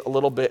phase a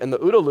little bit in the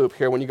OODA loop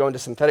here when you go into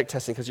synthetic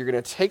testing, because you're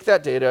going to take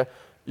that data,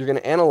 you're going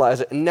to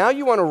analyze it, and now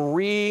you want to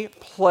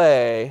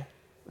replay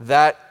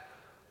that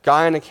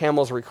guy on a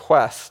camel's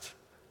request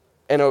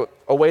in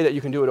a way that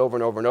you can do it over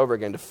and over and over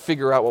again to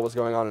figure out what was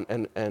going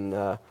on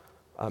and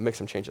make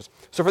some changes.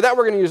 So for that,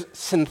 we're going to use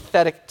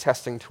synthetic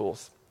testing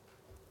tools.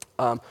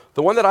 The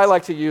one that I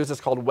like to use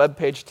is called Web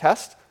Page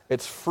Test.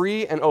 It's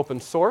free and open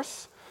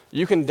source.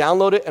 You can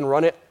download it and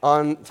run it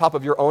on top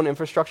of your own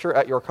infrastructure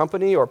at your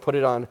company or put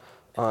it on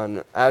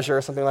Azure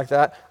or something like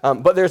that.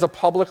 But there's a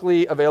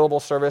publicly available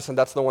service, and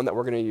that's the one that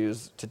we're going to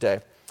use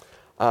today.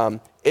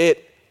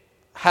 It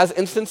has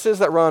instances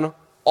that run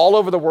all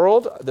over the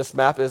world. This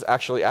map is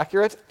actually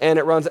accurate, and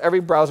it runs every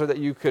browser that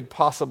you could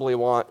possibly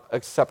want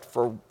except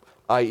for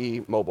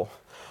IE mobile.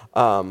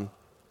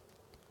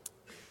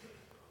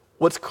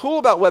 What's cool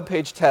about web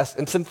page tests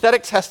and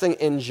synthetic testing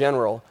in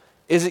general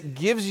is it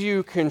gives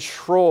you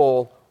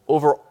control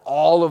over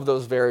all of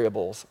those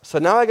variables. So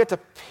now I get to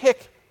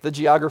pick the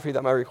geography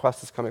that my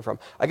request is coming from.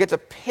 I get to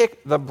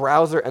pick the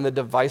browser and the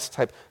device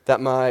type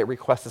that my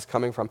request is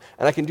coming from.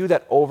 And I can do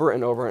that over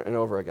and over and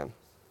over again.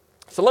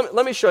 So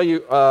let me show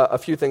you a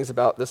few things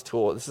about this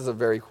tool. This is a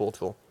very cool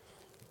tool.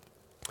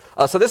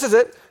 So this is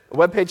it,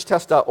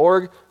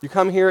 webpagetest.org. You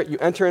come here, you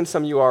enter in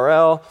some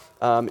URL.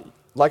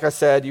 Like I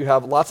said, you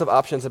have lots of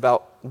options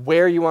about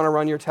where you want to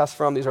run your test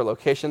from. These are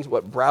locations,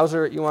 what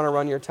browser you want to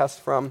run your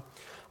test from.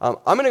 I'm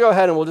going to go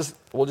ahead and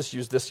we'll just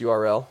use this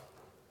URL.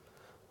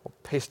 We'll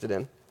paste it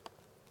in.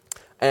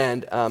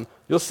 And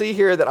you'll see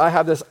here that I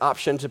have this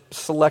option to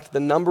select the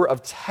number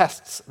of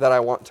tests that I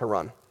want to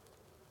run.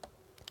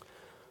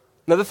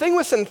 Now, the thing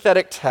with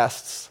synthetic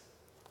tests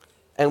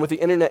and with the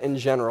internet in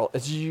general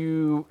is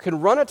you can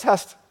run a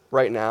test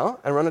right now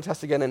and run a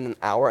test again in an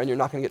hour, and you're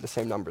not going to get the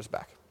same numbers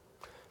back.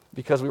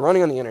 Because we're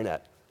running on the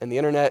internet, and the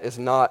internet is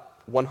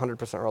not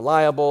 100%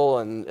 reliable,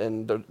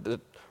 and the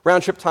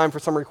round-trip time for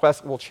some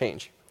requests will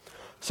change.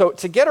 So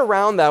to get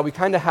around that, we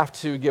kind of have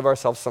to give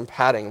ourselves some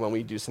padding when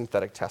we do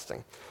synthetic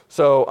testing.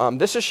 So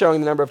this is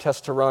showing the number of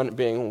tests to run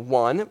being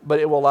 1, but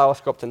it will allow us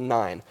to go up to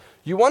 9.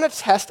 You want to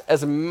test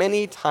as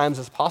many times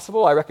as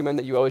possible. I recommend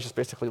that you always just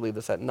basically leave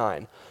this at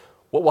 9.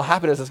 What will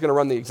happen is it's going to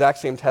run the exact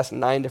same test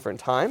 9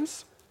 different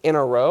times in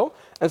a row.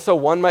 And so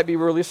one might be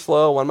really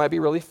slow, one might be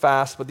really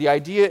fast, but the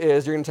idea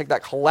is you're going to take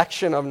that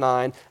collection of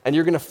 9 and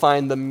you're going to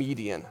find the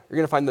median. You're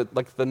going to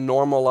find the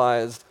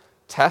normalized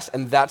test,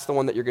 and that's the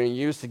one that you're going to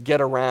use to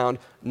get around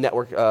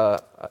network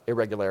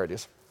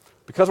irregularities.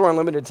 Because we're on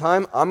limited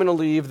time, I'm going to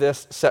leave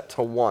this set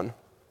to 1.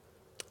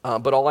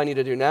 But all I need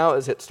to do now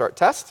is hit Start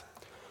Test.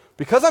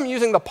 Because I'm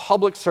using the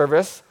public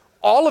service,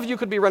 all of you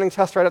could be running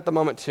tests right at the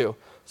moment too.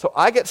 So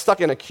I get stuck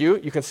in a queue.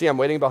 You can see I'm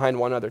waiting behind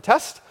one other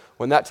test.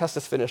 When that test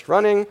is finished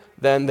running,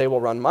 then they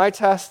will run my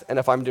test. And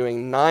if I'm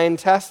doing 9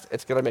 tests,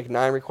 it's going to make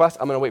 9 requests.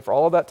 I'm going to wait for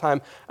all of that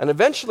time. And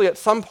eventually, at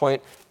some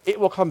point, it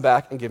will come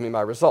back and give me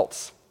my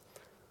results.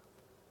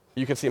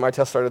 You can see my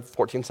test started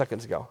 14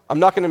 seconds ago. I'm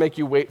not going to make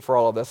you wait for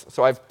all of this.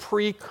 So I've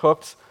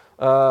pre-cooked,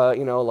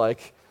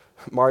 like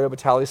Mario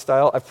Batali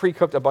style, I've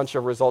pre-cooked a bunch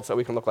of results that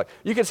we can look like.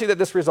 You can see that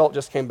this result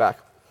just came back.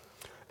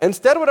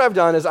 Instead, what I've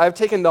done is I've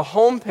taken the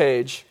home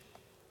page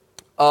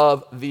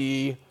of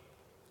the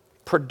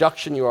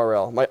production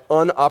URL, my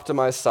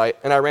unoptimized site,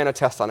 and I ran a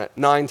test on it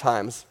 9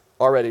 times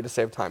already to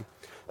save time.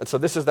 And so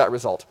this is that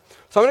result.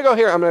 So I'm going to go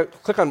here, I'm going to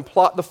click on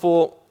plot the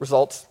full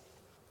results.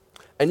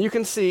 And you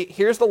can see,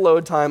 here's the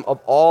load time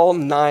of all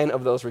 9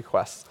 of those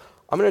requests.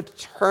 I'm going to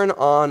turn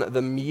on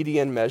the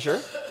median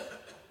measure.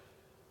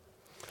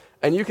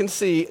 And you can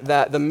see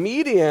that the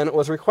median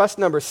was request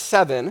number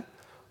 7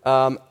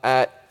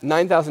 at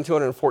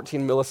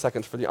 9,214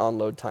 milliseconds for the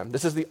on-load time.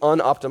 This is the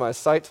unoptimized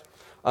site.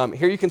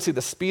 Here you can see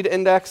the speed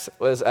index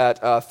was at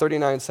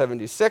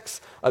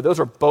 3976.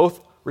 Those are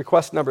both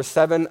request number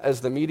 7 as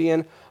the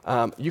median.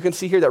 You can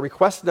see here that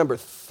request number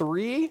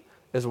 3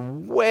 is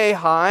way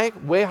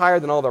higher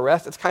than all the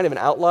rest. It's kind of an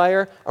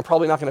outlier. I'm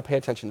probably not going to pay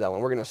attention to that one.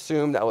 We're going to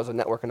assume that was a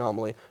network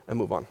anomaly and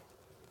move on.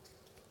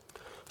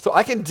 So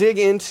I can dig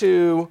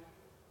into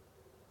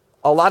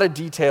a lot of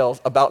details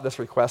about this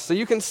request. So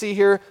you can see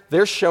here,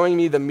 they're showing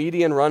me the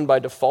median run by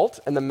default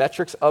and the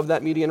metrics of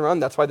that median run.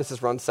 That's why this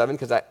is run 7,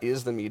 because that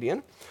is the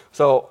median.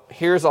 So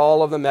here's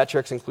all of the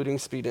metrics, including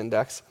speed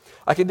index.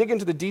 I can dig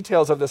into the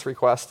details of this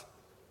request,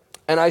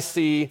 and I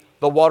see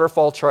the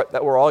waterfall chart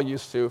that we're all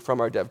used to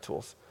from our dev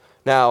tools.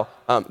 Now,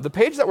 the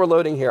page that we're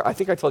loading here, I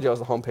think I told you I was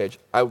the home page.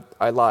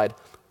 I lied.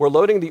 We're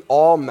loading the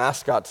all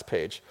mascots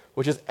page,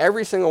 which is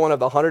every single one of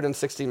the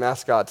 160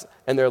 mascots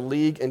and their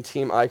league and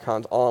team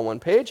icons all on one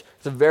page.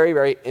 It's a very,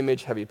 very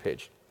image-heavy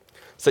page.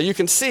 So you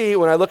can see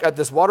when I look at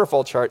this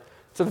waterfall chart,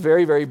 it's a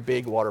very, very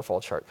big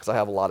waterfall chart because I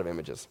have a lot of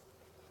images.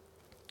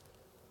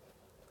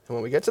 And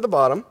when we get to the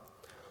bottom,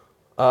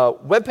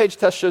 web page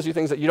test shows you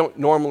things that you don't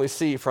normally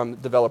see from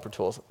developer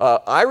tools.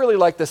 I really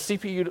like the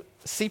CPU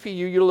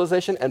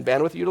utilization and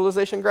bandwidth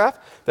utilization graph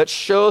that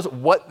shows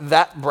what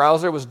that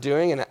browser was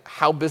doing and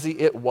how busy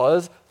it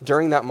was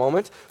during that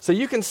moment. So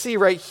you can see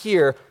right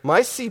here,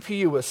 my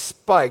CPU was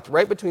spiked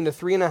right between the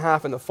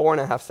 3.5 and the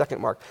 4.5 second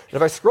mark. And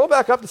if I scroll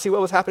back up to see what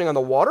was happening on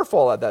the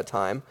waterfall at that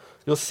time,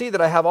 you'll see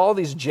that I have all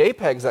these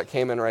JPEGs that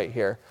came in right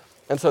here.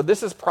 And so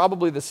this is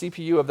probably the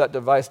CPU of that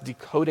device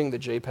decoding the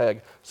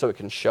JPEG so it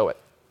can show it.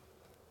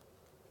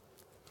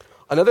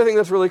 Another thing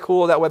that's really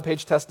cool that web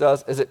page test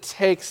does is it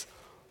takes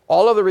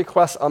all of the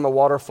requests on the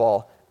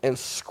waterfall and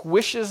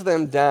squishes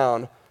them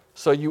down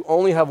so you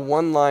only have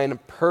one line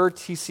per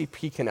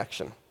TCP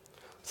connection.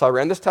 So I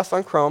ran this test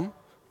on Chrome.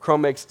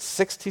 Chrome makes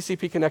 6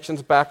 TCP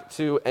connections back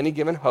to any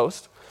given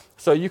host.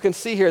 So you can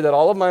see here that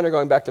all of mine are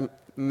going back to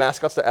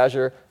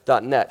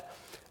mascots.azure.net.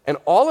 And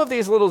all of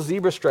these little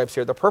zebra stripes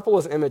here, the purple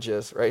is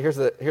images, right? Here's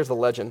the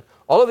legend.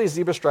 All of these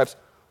zebra stripes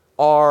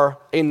are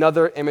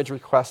another image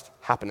request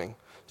happening.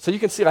 So you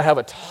can see I have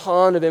a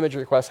ton of image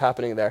requests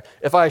happening there.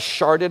 If I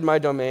sharded my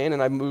domain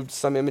and I moved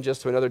some images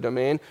to another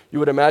domain, you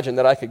would imagine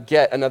that I could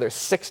get another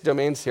 6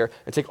 domains here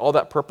and take all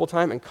that purple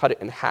time and cut it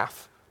in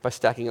half by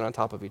stacking it on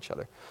top of each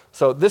other.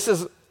 So this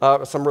is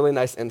some really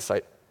nice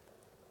insight.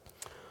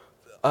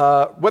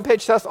 Web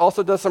page test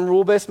also does some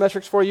rule-based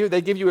metrics for you.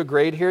 They give you a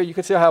grade here. You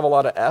can see I have a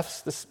lot of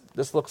Fs.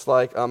 This looks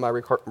like my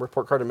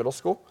report card in middle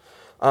school.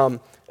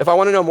 If I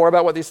want to know more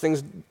about what these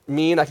things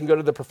mean, I can go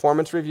to the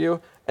performance review,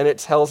 and it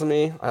tells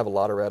me, I have a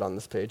lot of red on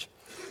this page,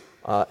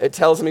 it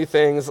tells me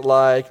things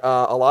like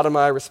a lot of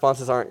my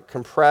responses aren't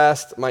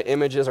compressed, my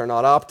images are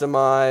not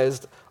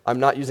optimized, I'm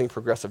not using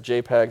progressive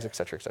JPEGs, et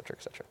cetera, et cetera,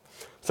 et cetera.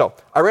 So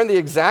I ran the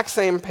exact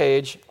same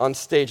page on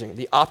staging,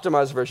 the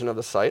optimized version of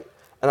the site,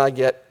 and I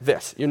get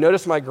this. You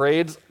notice my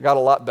grades got a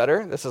lot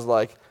better. This is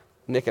like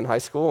Nick in high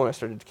school when I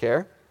started to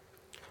care.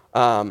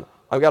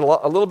 I've got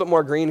a little bit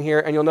more green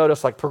here, and you'll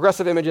notice like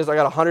progressive images, I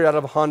got 100 out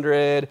of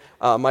 100.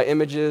 My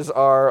images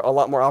are a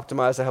lot more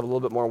optimized. I have a little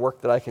bit more work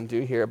that I can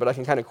do here, but I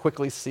can kind of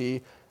quickly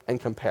see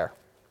and compare.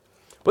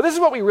 But this is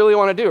what we really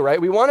want to do,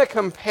 right? We want to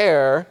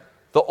compare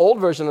the old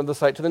version of the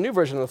site to the new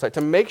version of the site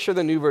to make sure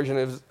the new version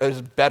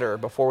is better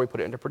before we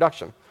put it into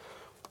production.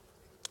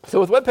 So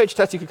with web page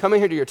tests, you can come in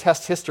here to your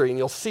test history, and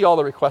you'll see all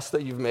the requests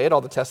that you've made,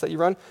 all the tests that you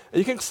run, and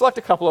you can select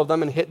a couple of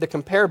them and hit the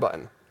compare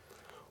button.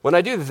 When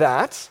I do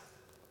that,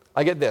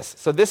 I get this.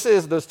 So this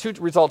is those 2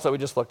 results that we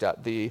just looked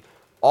at, the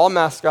all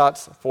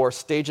mascots for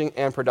staging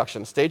and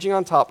production. Staging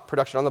on top,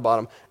 production on the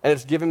bottom, and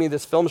it's giving me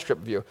this film strip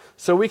view.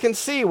 So we can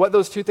see what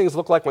those 2 things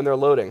look like when they're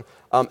loading.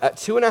 At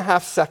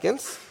 2.5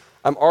 seconds,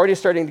 I'm already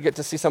starting to get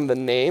to see some of the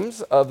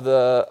names of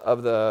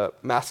the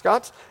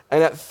mascots,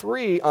 and at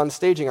 3 on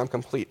staging, I'm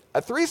complete.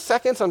 At 3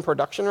 seconds on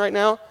production right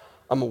now,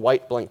 I'm a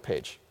white blank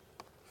page.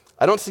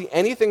 I don't see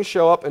anything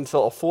show up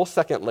until a full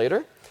second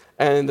later,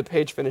 and the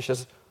page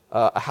finishes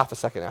a half a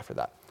second after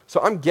that. So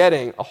I'm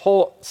getting a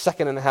whole 1.5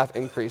 seconds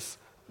increase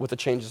with the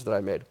changes that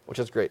I made, which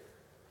is great.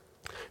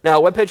 Now,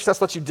 web page test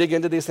lets you dig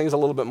into these things a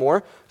little bit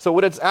more. So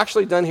what it's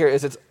actually done here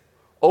is it's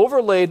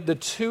overlaid the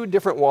 2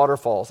 different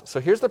waterfalls. So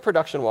here's the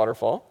production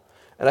waterfall,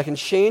 and I can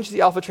change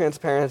the alpha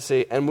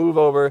transparency and move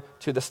over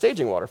to the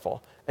staging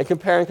waterfall and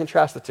compare and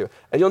contrast the 2.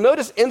 And you'll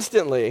notice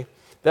instantly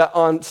that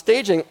on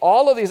staging,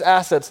 all of these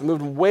assets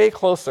moved way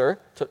closer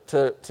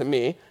to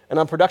me, and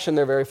on production,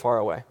 they're very far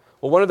away.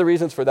 Well, one of the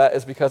reasons for that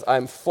is because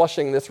I'm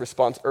flushing this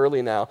response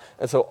early now,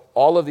 and so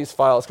all of these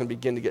files can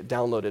begin to get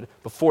downloaded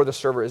before the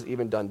server is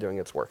even done doing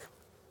its work.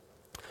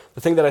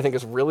 The thing that I think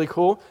is really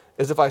cool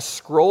is if I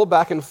scroll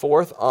back and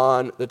forth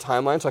on the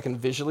timeline so I can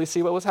visually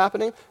see what was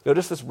happening,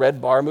 notice this red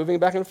bar moving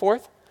back and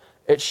forth?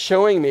 It's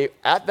showing me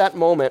at that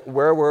moment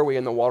where were we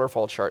in the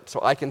waterfall chart, so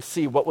I can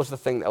see what was the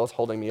thing that was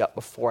holding me up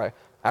before I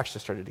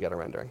actually started to get a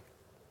rendering.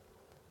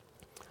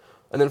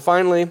 And then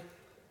finally,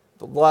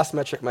 the last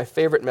metric, my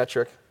favorite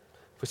metric,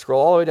 if we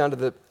scroll all the way down to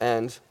the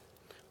end,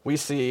 we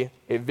see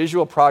a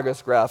visual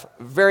progress graph,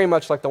 very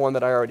much like the one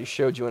that I already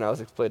showed you when I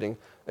was explaining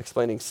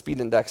speed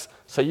index.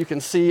 So you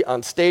can see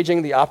on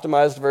staging, the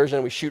optimized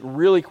version, we shoot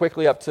really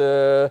quickly up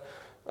to,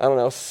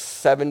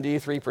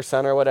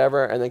 73% or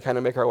whatever, and then kind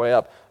of make our way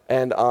up.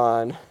 And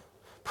on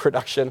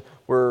production,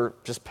 we're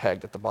just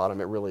pegged at the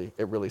bottom. It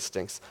really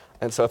stinks.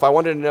 And so if I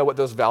wanted to know what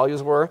those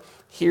values were,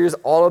 here's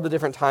all of the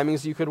different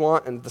timings you could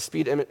want, and the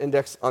speed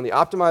index on the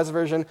optimized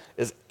version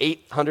is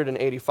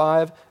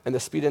 885, and the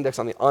speed index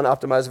on the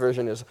unoptimized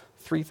version is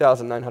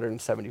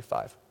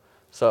 3,975.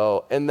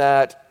 So in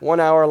that 1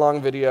 hour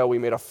long video, we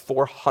made a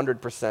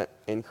 400%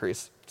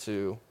 increase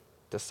to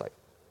this site.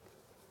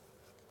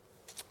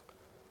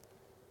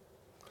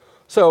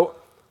 So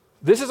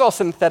this is all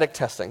synthetic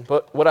testing,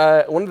 but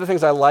one of the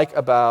things I like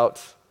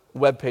about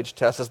web page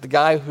tests is the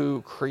guy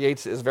who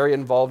creates it is very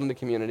involved in the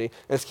community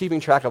and is keeping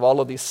track of all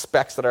of these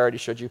specs that I already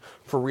showed you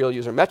for real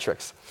user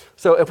metrics.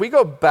 So if we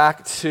go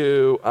back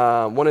to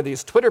one of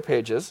these Twitter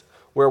pages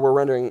where we're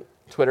rendering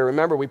Twitter,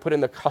 remember we put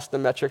in the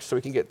custom metrics so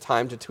we can get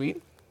time to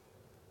tweet.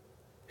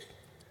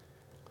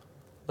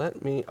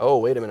 Oh,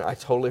 wait a minute, I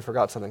totally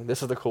forgot something.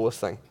 This is the coolest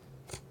thing.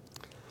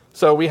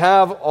 So we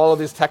have all of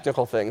these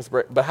technical things,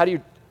 but how do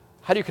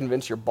you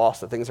convince your boss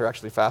that things are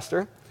actually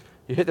faster?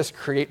 You hit this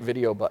create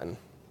video button.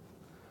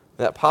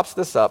 That pops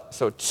this up.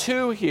 So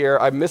 2 here,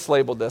 I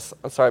mislabeled this.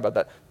 I'm sorry about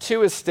that.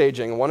 2 is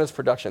staging, 1 is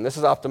production. This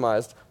is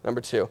optimized, number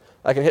 2.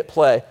 I can hit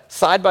play,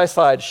 side by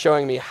side,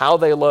 showing me how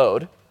they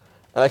load,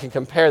 and I can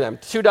compare them.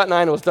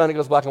 2.9 was done, it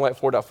goes black and white,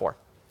 4.4.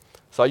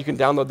 So you can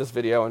download this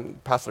video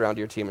and pass it around to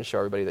your team and show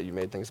everybody that you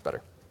made things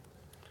better.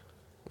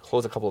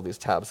 Close a couple of these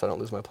tabs so I don't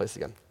lose my place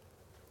again.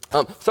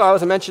 So I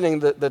was mentioning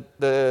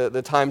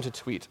the time to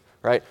tweet,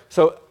 right?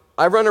 So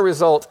I run a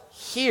result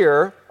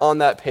here on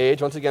that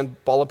page, once again,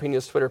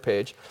 Ballopinia's Twitter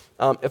page.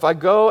 If I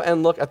go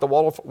and look at the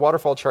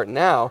waterfall chart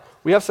now,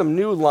 we have some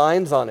new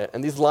lines on it,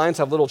 and these lines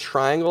have little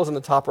triangles in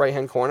the top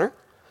right-hand corner.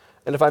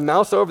 And if I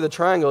mouse over the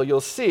triangle, you'll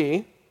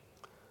see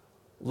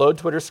load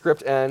Twitter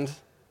script end.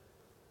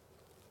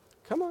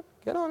 Come on,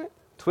 get on it.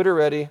 Twitter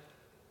ready,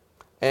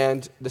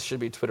 and this should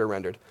be Twitter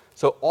rendered.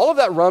 So all of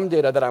that RUM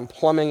data that I'm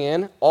plumbing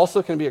in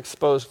also can be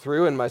exposed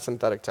through in my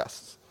synthetic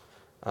tests.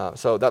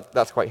 So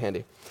that's quite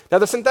handy. Now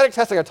the synthetic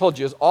testing I told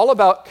you is all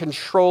about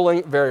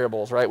controlling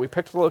variables, right? We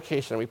picked the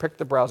location, we picked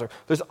the browser.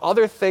 There's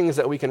other things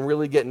that we can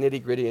really get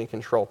nitty-gritty and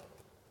control.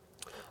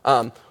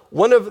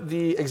 One of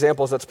the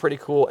examples that's pretty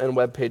cool in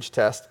web page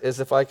test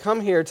is if I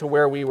come here to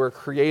where we were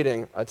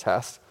creating a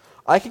test,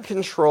 I can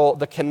control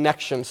the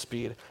connection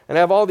speed. And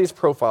I have all these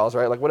profiles,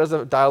 right? Like what does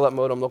a dial-up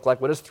modem look like?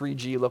 What does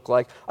 3G look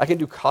like? I can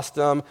do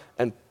custom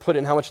and put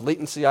in how much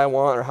latency I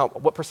want or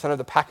what % of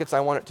the packets I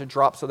want it to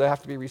drop so they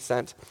have to be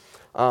resent.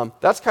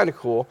 That's kind of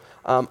cool.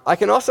 I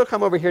can also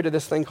come over here to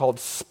this thing called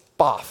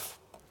SPOF.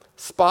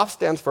 SPOF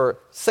stands for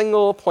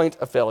single point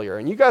of failure.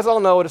 And you guys all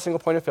know what a single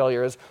point of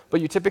failure is,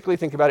 but you typically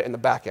think about it in the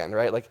back end,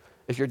 right? Like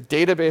if your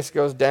database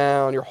goes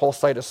down, your whole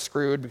site is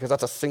screwed because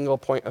that's a single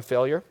point of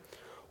failure.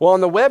 Well,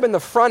 on the web in the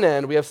front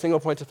end, we have single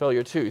points of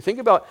failure too. Think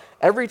about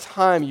every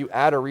time you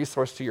add a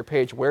resource to your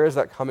page, where is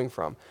that coming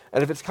from?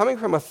 And if it's coming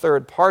from a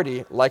third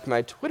party, like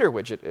my Twitter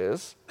widget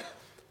is,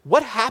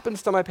 what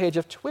happens to my page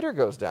if Twitter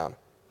goes down?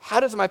 How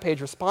does my page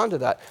respond to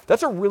that?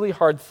 That's a really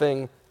hard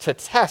thing to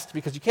test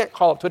because you can't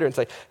call up Twitter and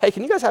say, hey,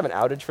 can you guys have an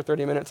outage for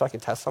 30 minutes so I can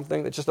test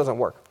something? It just doesn't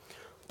work.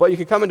 But you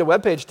can come into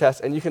web page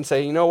test and you can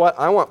say, you know what?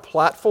 I want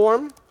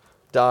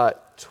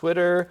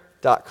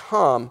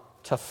platform.twitter.com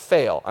to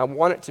fail. I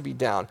want it to be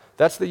down.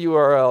 That's the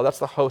URL, that's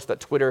the host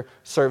that Twitter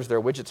serves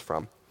their widgets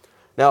from.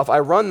 Now, if I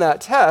run that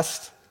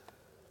test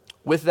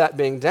with that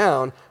being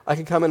down, I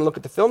can come in and look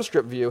at the film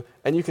strip view,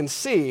 and you can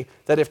see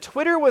that if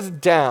Twitter was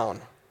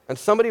down and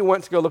somebody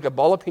went to go look at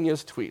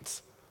Ballopinia's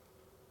tweets,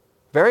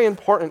 very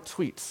important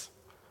tweets,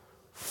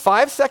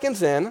 5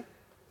 seconds in,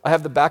 I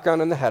have the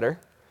background and the header.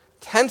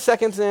 10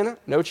 seconds in,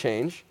 no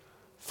change.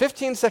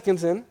 15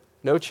 seconds in,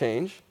 no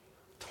change.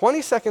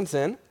 20 seconds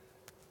in,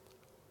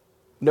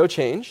 no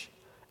change.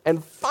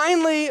 And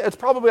finally, it's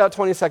probably about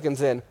 20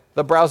 seconds in,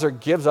 the browser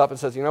gives up and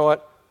says, you know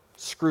what,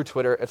 screw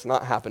Twitter, it's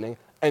not happening,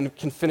 and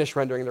can finish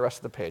rendering the rest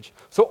of the page.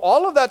 So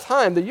all of that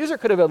time, the user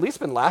could have at least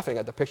been laughing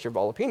at the picture of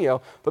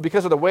Ballopino, but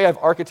because of the way I've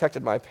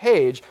architected my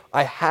page,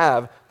 I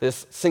have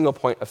this single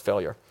point of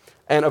failure.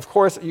 And of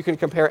course, you can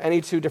compare any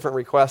 2 different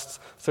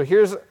requests. So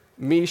here's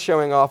me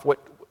showing off what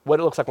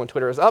it looks like when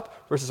Twitter is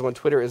up versus when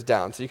Twitter is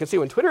down. So you can see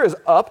when Twitter is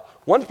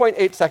up,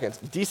 1.8 seconds,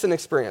 decent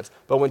experience.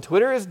 But when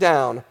Twitter is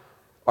down,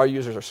 our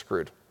users are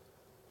screwed.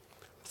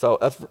 So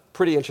that's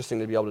pretty interesting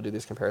to be able to do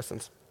these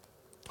comparisons.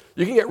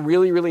 You can get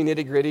really, really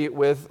nitty-gritty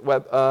with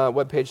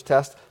web page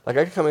test. Like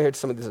I can come in here to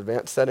some of these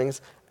advanced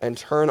settings and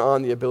turn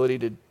on the ability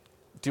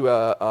do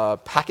a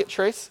packet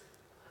trace.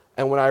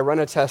 And when I run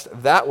a test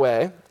that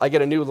way, I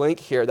get a new link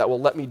here that will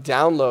let me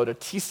download a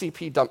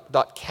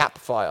tcp.cap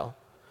file,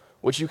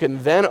 which you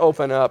can then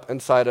open up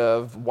inside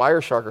of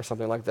Wireshark or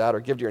something like that,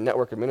 or give to your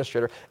network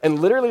administrator, and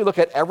literally look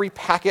at every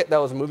packet that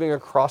was moving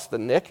across the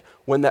NIC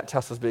when that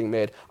test was being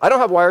made. I don't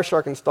have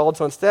Wireshark installed,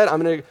 so instead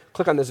I'm going to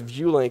click on this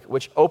view link,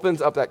 which opens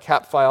up that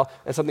cap file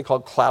and something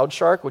called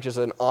CloudShark, which is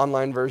an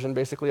online version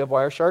basically of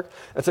Wireshark.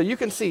 And so you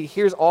can see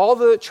here's all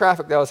the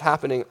traffic that was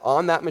happening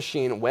on that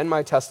machine when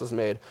my test was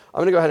made. I'm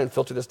going to go ahead and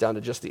filter this down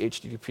to just the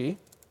HTTP.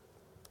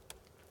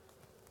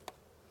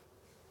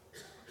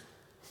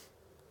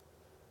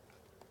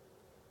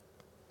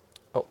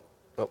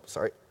 Oh,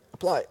 sorry,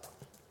 apply.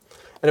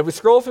 And if we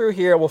scroll through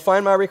here, we'll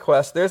find my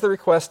request. There's the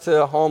request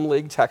to Home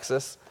League,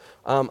 Texas.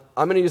 I'm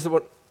going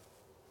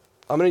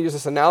to use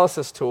this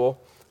analysis tool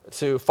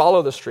to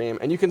follow the stream.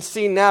 And you can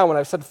see now when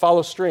I've said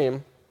follow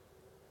stream,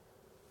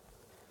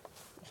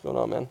 what's going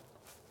on, man?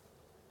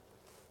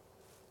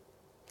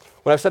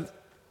 When I've said, you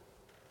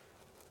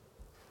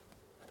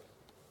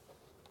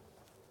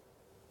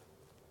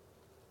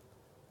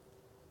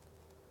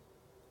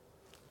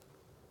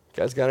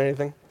guys got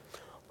anything?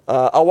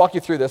 I'll walk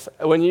you through this.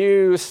 When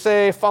you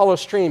say follow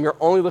stream, you're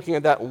only looking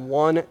at that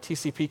one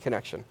TCP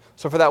connection.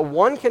 So for that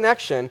one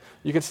connection,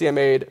 you can see I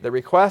made the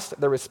request,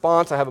 the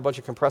response, I have a bunch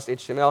of compressed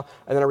HTML,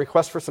 and then a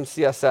request for some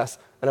CSS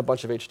and a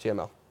bunch of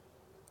HTML.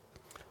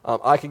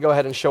 I can go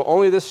ahead and show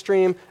only this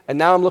stream, and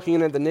now I'm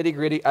looking at the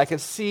nitty-gritty. I can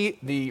see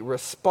the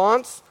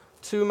response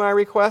to my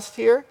request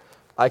here.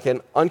 I can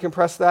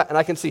uncompress that, and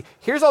I can see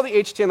here's all the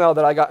HTML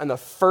that I got in the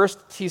first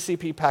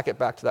TCP packet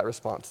back to that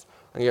response.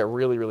 I can get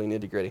really, really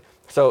nitty-gritty.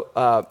 So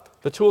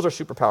the tools are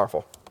super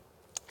powerful.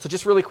 So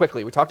just really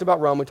quickly, we talked about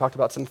RUM, we talked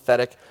about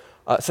synthetic.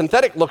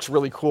 Synthetic looks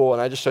really cool,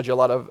 and I just showed you a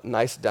lot of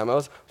nice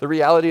demos. The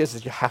reality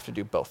is you have to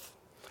do both.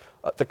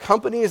 The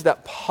companies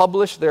that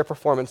publish their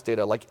performance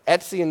data, like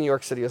Etsy in New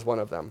York City is one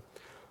of them,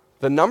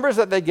 the numbers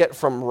that they get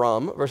from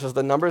RUM versus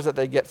the numbers that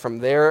they get from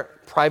their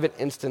private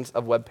instance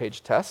of web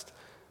page test,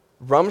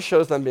 RUM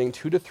shows them being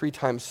 2 to 3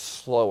 times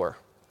slower.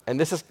 And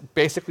this is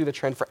basically the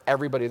trend for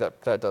everybody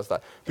that does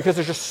that. Because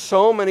there's just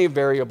so many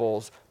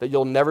variables that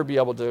you'll never be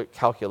able to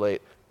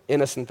calculate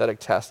in a synthetic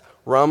test.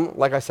 RUM,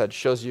 like I said,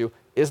 shows you,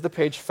 is the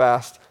page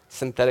fast?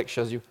 Synthetic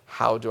shows you,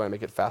 how do I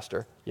make it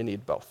faster? You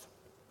need both.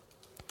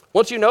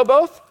 Once you know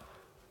both,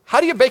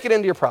 how do you bake it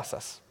into your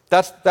process?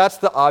 That's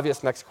the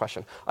obvious next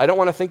question. I don't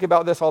want to think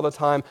about this all the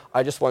time.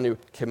 I just want to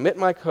commit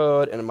my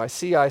code in my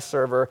CI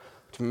server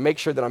to make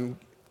sure that I'm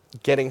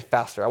getting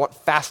faster. I want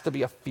fast to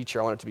be a feature.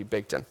 I want it to be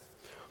baked in.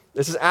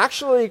 This is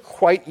actually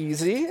quite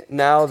easy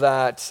now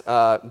that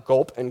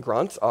gulp and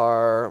grunt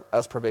are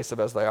as pervasive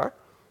as they are.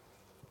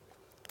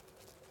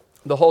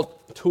 The whole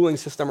tooling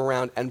system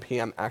around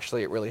NPM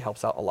actually it really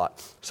helps out a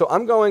lot. So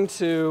I'm going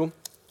to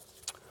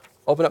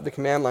open up the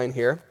command line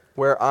here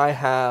where I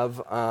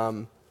have,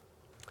 I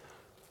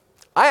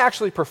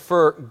actually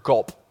prefer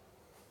gulp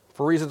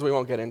for reasons we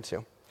won't get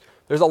into.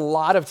 There's a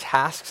lot of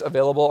tasks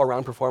available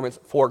around performance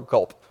for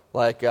gulp,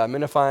 like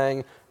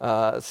minifying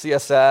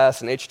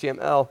CSS and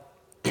HTML,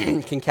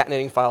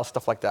 concatenating files,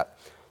 stuff like that.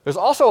 There's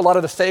also a lot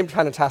of the same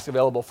kind of tasks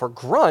available for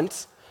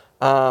grunt,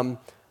 but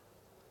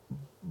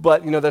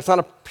that's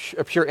not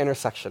a pure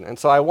intersection, and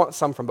so I want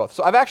some from both.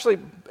 So I've actually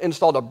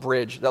installed a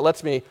bridge that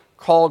lets me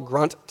call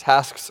grunt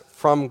tasks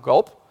from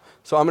gulp.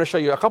 So I'm going to show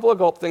you a couple of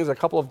gulp things, a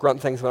couple of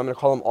grunt things, but I'm going to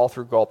call them all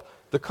through gulp.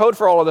 The code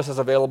for all of this is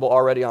available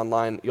already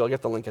online. You'll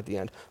get the link at the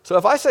end. So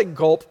if I say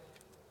gulp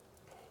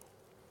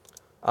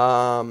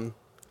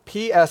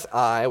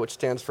PSI, which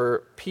stands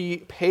for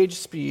page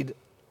speed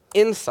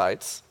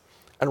insights,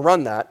 and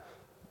run that,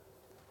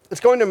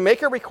 it's going to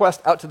make a request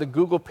out to the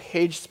Google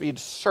PageSpeed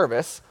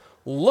service,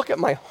 look at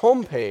my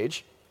home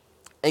page,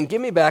 and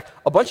give me back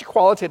a bunch of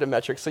qualitative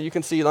metrics so you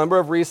can see the number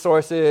of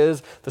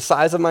resources, the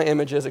size of my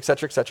images, et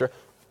cetera,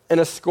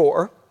 and a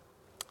score.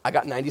 I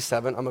got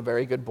 97. I'm a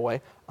very good boy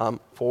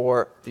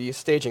for the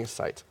staging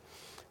site.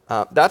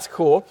 That's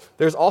cool.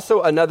 There's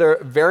also another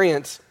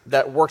variant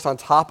that works on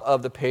top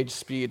of the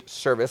PageSpeed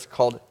service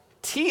called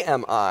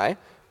TMI,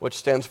 which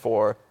stands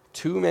for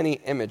too many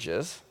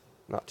images,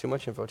 not too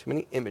much info, too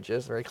many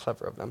images, very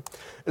clever of them.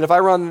 And if I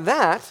run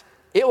that,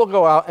 it will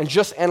go out and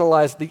just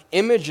analyze the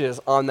images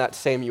on that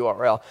same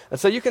URL. And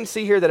so you can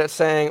see here that it's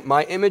saying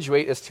my image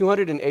weight is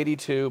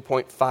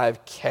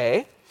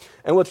 282.5K.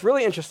 And what's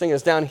really interesting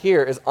is down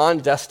here is on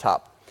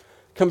desktop.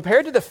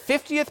 Compared to the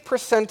 50th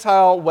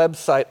percentile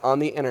website on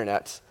the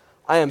internet,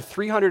 I am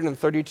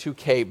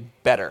 332K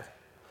better.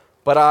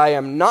 But I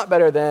am not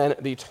better than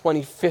the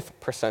 25th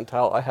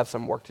percentile. I have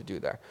some work to do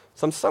there.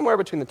 So I'm somewhere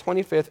between the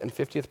 25th and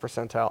 50th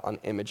percentile on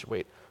image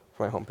weight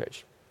for my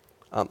homepage.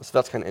 So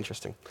that's kind of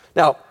interesting.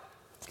 Now,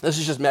 this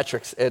is just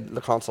metrics in the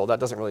console. That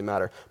doesn't really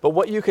matter. But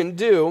what you can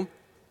do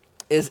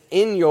is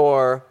in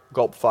your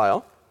gulp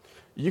file,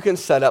 you can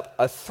set up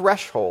a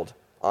threshold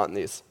on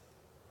these.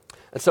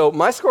 And so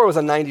my score was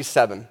a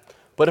 97.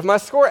 But if my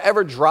score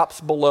ever drops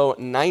below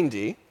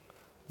 90,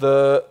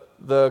 the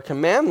the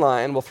command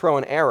line will throw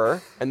an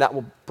error, and that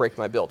will break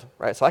my build,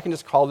 right? So I can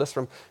just call this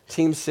from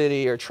Team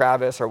City or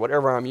Travis or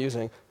whatever I'm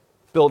using,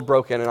 build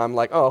broken, and I'm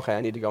like, oh, okay,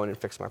 I need to go in and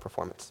fix my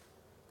performance.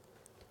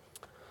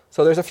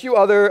 So there's a few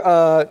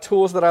other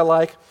tools that I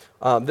like.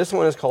 This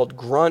one is called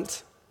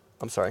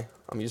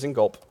I'm using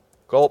Gulp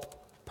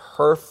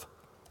perf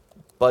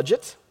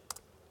budget.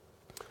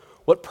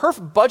 What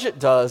perf budget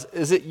does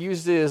is it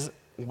uses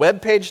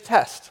web page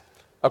test.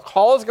 A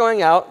call is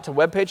going out to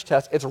web page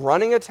test. It's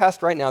running a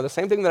test right now, the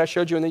same thing that I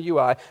showed you in the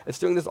UI. It's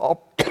doing this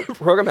all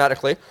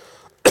programmatically.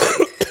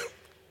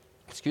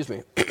 Excuse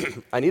me.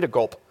 I need a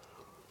gulp.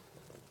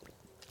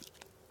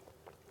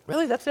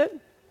 Really, that's it?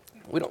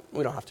 We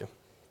don't have to.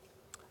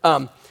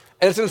 And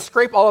it's going to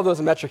scrape all of those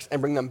metrics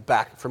and bring them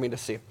back for me to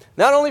see.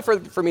 Not only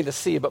for me to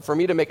see, but for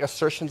me to make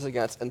assertions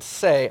against and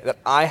say that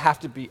I have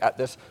to be at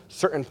this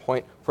certain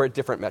point for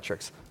different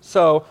metrics.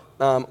 So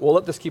we'll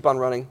let this keep on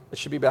running. It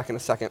should be back in a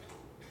second.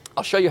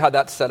 I'll show you how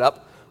that's set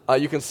up.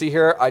 You can see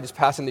here, I just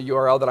pass in the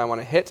URL that I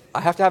want to hit.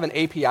 I have to have an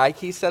API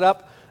key set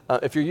up.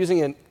 If you're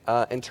using an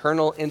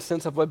internal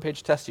instance of web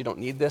page test, you don't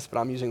need this, but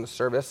I'm using the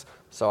service,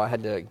 so I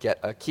had to get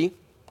a key.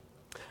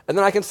 And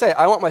then I can say,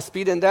 I want my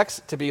speed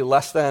index to be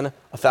less than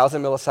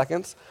 1,000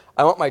 milliseconds.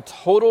 I want my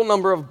total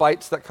number of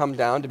bytes that come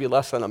down to be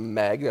less than a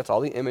meg. That's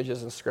all the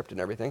images and script and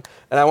everything.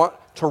 And I want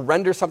to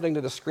render something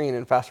to the screen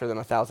in faster than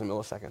 1,000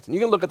 milliseconds. And you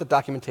can look at the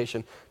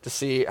documentation to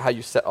see how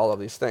you set all of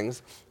these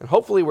things. And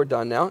hopefully we're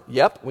done now.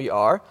 Yep, we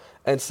are.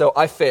 And so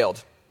I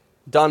failed.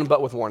 Done,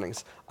 but with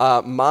warnings.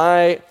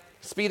 My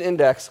speed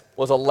index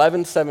was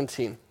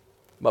 1117,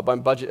 but my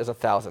budget is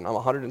 1,000. I'm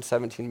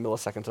 117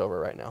 milliseconds over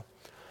right now.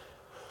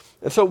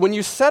 And so when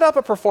you set up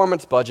a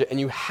performance budget and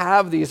you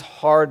have these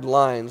hard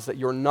lines that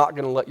you're not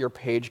going to let your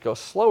page go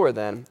slower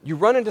than, you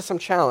run into some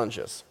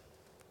challenges.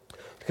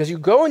 Because you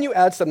go and you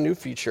add some new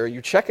feature,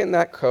 you check in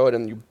that code,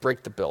 and you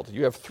break the build.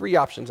 You have three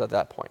options at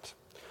that point.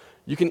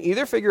 You can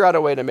either figure out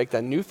a way to make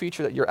that new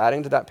feature that you're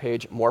adding to that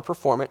page more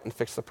performant and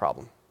fix the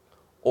problem.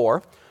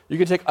 Or you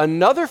can take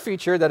another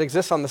feature that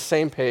exists on the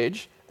same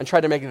page and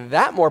try to make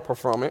that more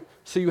performant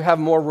so you have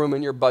more room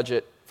in your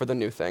budget for the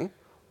new thing.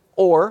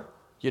 Or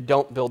you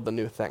don't build the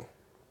new thing.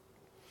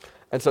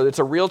 And so it's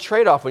a real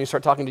trade-off when you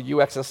start talking to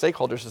UX and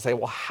stakeholders to say,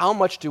 well, how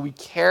much do we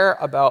care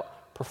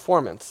about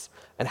performance?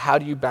 And how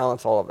do you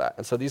balance all of that?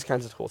 And so these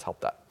kinds of tools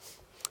help that.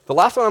 The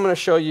last one I'm going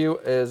to show you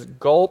is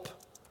Gulp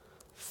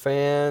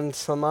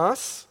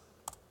Phantomas.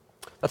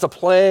 That's a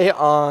play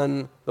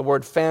on the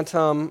word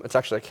phantom. It's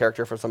actually a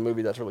character for some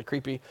movie that's really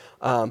creepy.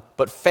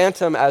 But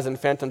phantom as in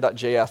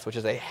phantom.js, which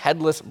is a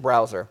headless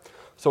browser.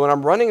 So when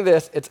I'm running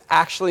this, it's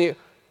actually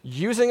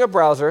using a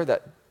browser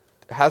that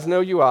has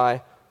no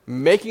UI,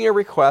 making a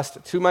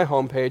request to my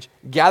homepage,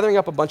 gathering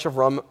up a bunch of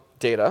RUM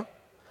data,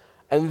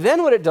 and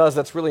then what it does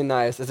that's really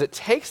nice is it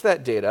takes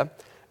that data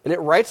and it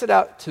writes it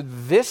out to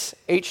this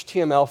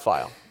HTML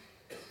file.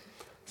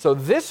 So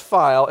this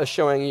file is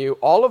showing you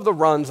all of the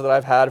runs that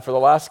I've had for the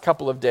last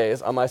couple of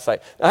days on my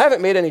site. Now, I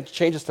haven't made any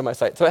changes to my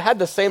site, so it had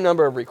the same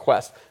number of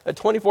requests. I had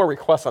 24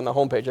 requests on the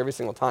homepage every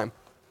single time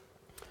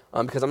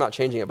because I'm not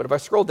changing it. But if I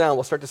scroll down,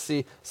 we'll start to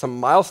see some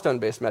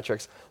milestone-based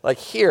metrics. Like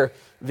here,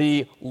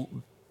 the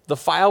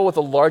file with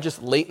the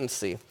largest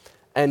latency.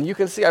 And you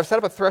can see I've set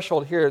up a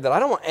threshold here that I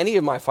don't want any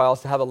of my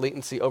files to have a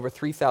latency over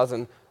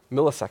 3,000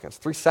 milliseconds,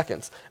 3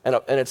 seconds. And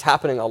it's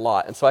happening a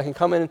lot. And so I can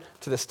come in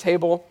to this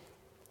table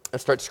and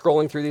start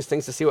scrolling through these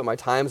things to see what my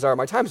times are.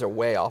 My times are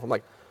way off. I'm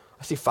like,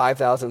 I see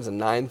 5,000s and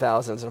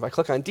 9,000s. And if I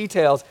click on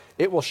details,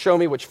 it will show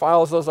me which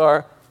files those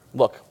are.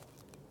 Look,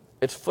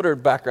 it's footer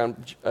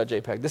background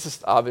JPEG. This is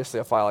obviously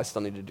a file I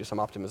still need to do some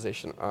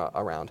optimization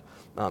around.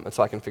 And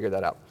so I can figure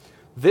that out.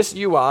 This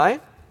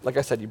UI, like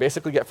I said, you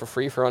basically get for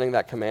free for running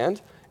that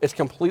command. It's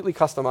completely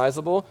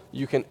customizable.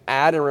 You can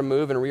add and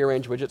remove and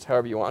rearrange widgets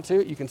however you want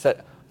to. You can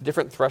set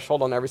different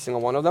threshold on every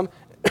single one of them.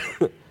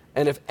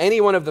 And if any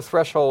one of the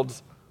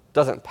thresholds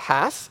doesn't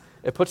pass,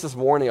 it puts this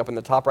warning up in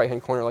the top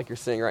right-hand corner like you're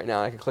seeing right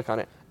now. I can click on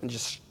it and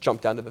just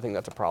jump down to the thing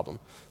that's a problem.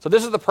 So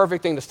this is the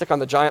perfect thing to stick on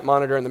the giant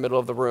monitor in the middle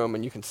of the room,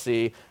 and you can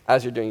see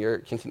as you're doing your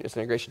continuous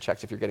integration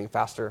checks if you're getting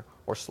faster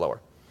or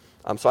slower.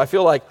 So I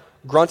feel like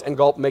Grunt and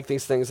Gulp make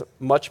these things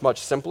much,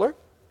 much simpler.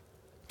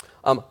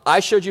 I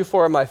showed you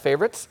 4 of my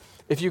favorites.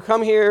 If you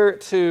come here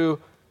to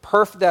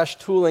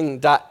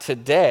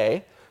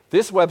perf-tooling.today,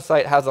 this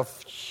website has a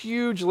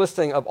huge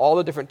listing of all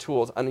the different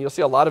tools, and you'll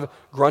see a lot of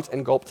Grunt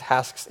and Gulp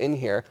tasks in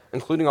here,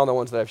 including all the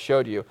ones that I've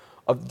showed you,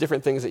 of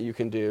different things that you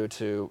can do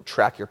to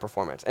track your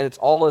performance. And it's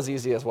all as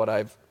easy as what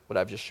I've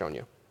just shown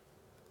you.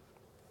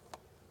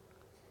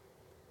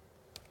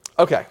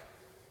 Okay.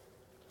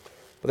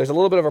 But there's a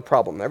little bit of a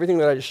problem. Everything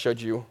that I just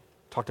showed you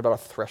talked about a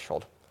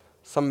threshold,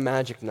 some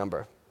magic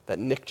number that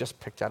Nick just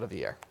picked out of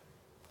the air.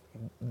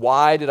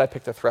 Why did I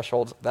pick the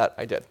thresholds that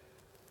I did?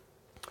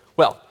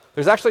 Well,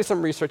 there's actually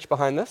some research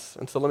behind this,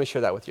 and so let me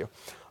share that with you.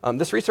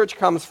 This research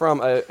comes from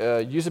a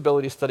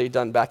usability study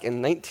done back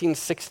in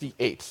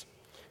 1968.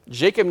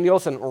 Jacob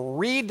Nielsen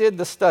redid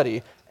the study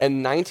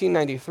in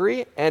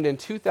 1993 and in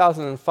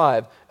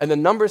 2005, and the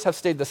numbers have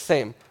stayed the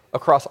same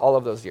across all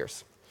of those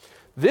years.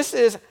 This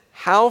is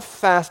how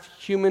fast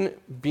human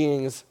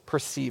beings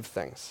perceive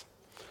things.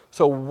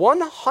 So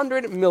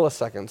 100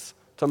 milliseconds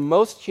to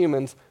most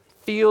humans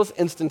feels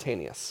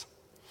instantaneous.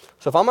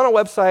 So if I'm on a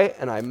website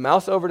and I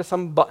mouse over to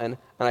some button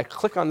and I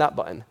click on that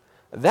button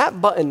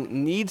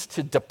needs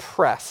to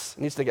depress,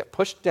 needs to get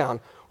pushed down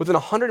within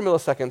 100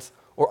 milliseconds,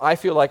 or I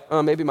feel like,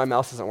 oh, maybe my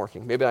mouse isn't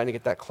working. Maybe I need to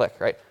get that click,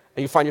 right?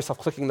 And you find yourself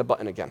clicking the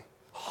button again.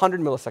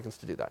 100 milliseconds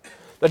to do that.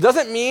 That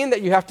doesn't mean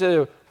that you have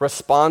to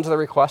respond to the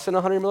request in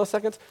 100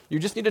 milliseconds. You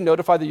just need to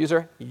notify the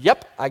user,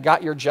 yep, I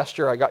got your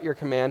gesture, I got your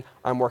command,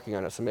 I'm working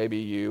on it. So maybe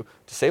you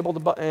disable the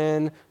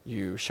button,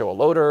 you show a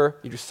loader,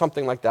 you do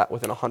something like that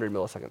within 100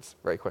 milliseconds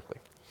very quickly.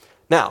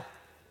 Now,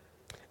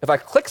 if I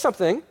click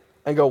something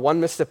and go one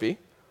Mississippi,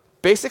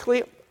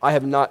 basically I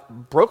have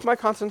not broke my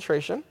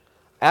concentration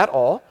at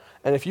all,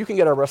 and if you can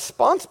get a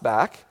response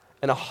back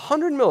in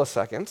 100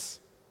 milliseconds,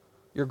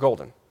 you're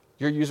golden.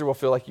 Your user will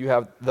feel like you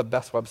have the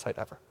best website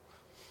ever.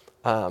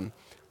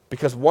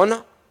 Because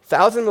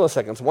 1,000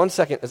 milliseconds, 1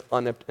 second is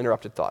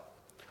uninterrupted thought.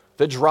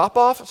 The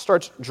drop-off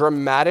starts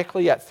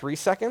dramatically at 3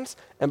 seconds,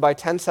 and by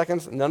 10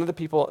 seconds, none of the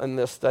people in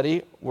this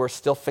study were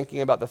still thinking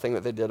about the thing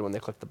that they did when they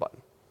clicked the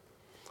button.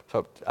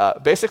 So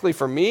basically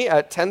for me,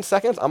 at 10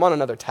 seconds, I'm on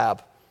another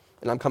tab,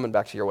 and I'm coming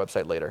back to your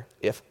website later,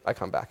 if I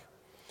come back.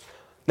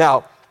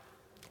 Now,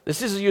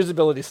 this is a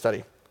usability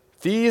study.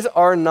 These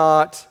are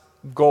not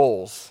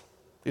goals.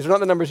 These are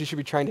not the numbers you should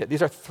be trying to hit.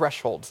 These are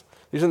thresholds.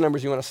 These are the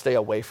numbers you want to stay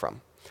away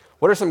from.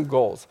 What are some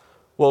goals?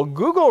 Well,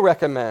 Google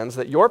recommends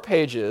that your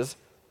pages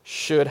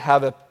should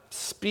have a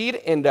speed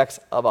index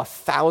of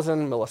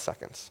 1,000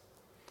 milliseconds.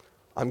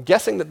 I'm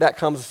guessing that that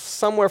comes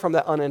somewhere from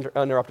that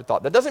uninterrupted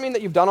thought. That doesn't mean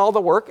that you've done all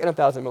the work in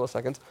 1,000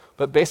 milliseconds,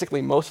 but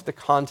basically most of the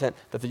content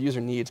that the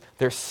user needs,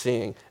 they're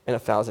seeing in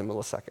 1,000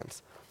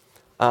 milliseconds.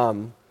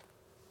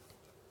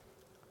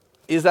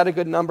 Is that a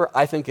good number?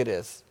 I think it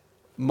is.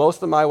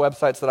 Most of my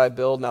websites that I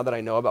build, now that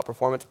I know about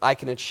performance, I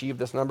can achieve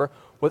this number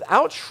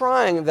without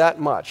trying that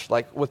much,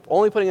 like with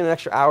only putting in an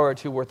extra hour or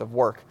two worth of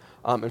work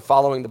and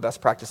following the best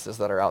practices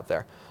that are out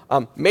there.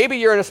 Maybe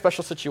you're in a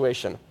special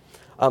situation.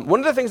 One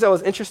of the things that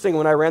was interesting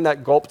when I ran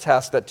that gulp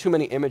test, that too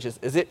many images,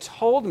 is it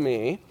told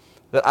me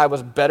that I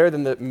was better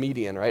than the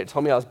median, right? It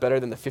told me I was better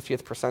than the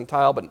 50th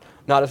percentile, but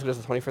not as good as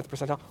the 25th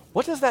percentile.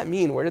 What does that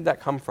mean? Where did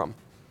that come from?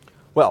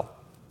 Well,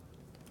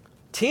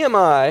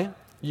 TMI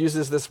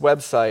uses this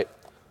website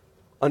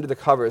under the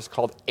covers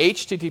called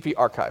HTTP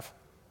Archive.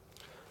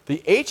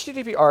 The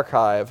HTTP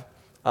Archive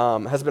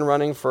has been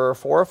running for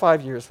 4 or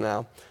 5 years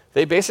now.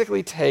 They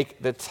basically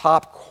take the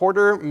top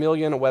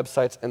 250,000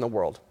 websites in the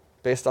world,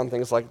 based on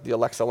things like the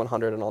Alexa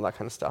 100 and all that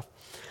kind of stuff.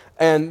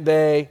 And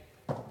they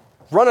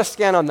run a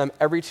scan on them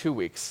every 2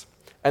 weeks.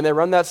 And they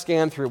run that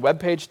scan through web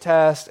page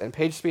test and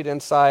page speed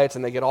insights,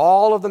 and they get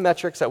all of the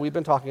metrics that we've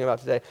been talking about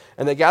today,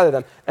 and they gather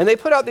them. And they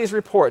put out these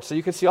reports, so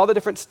you can see all the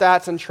different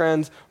stats and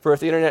trends for if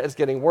the internet is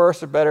getting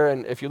worse or better.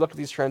 And if you look at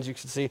these trends, you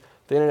can see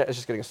the internet is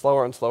just getting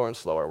slower and slower and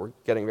slower. We're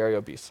getting very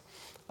obese.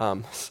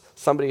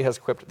 Somebody has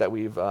quipped that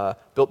we've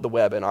built the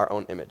web in our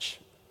own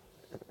image,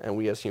 and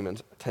we as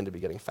humans tend to be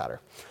getting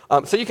fatter.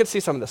 So you can see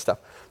some of this stuff.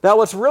 Now,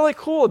 what's really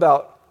cool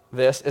about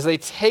this is they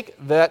take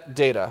that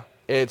data.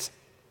 It's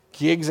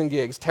gigs and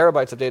gigs,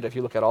 terabytes of data if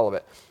you look at all of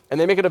it, and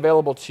they make it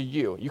available to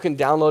you. You can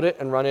download it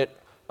and run it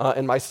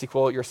in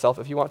MySQL yourself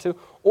if you want to,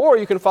 or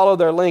you can follow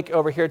their link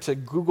over here to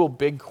Google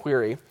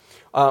BigQuery,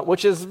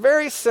 which is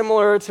very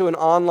similar to an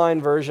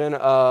online version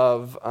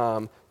of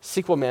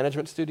SQL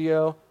Management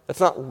Studio. That's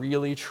not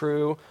really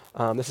true.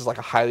 This is like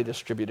a highly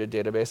distributed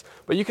database.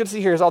 But you can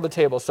see here's all the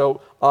tables.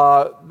 So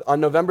on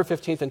November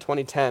 15th in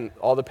 2010,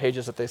 all the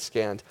pages that they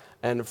scanned.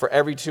 And for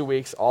every 2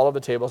 weeks, all of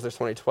the tables, there's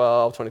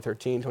 2012,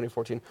 2013,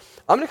 2014.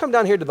 I'm going to come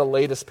down here to the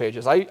latest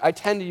pages. I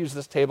tend to use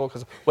this table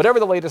because whatever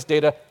the latest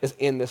data is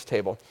in this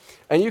table.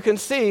 And you can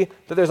see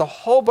that there's a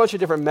whole bunch of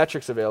different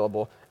metrics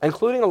available,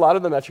 including a lot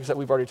of the metrics that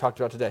we've already talked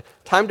about today.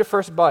 Time to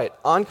first byte,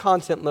 on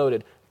content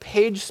loaded,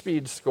 page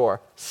speed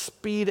score,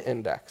 speed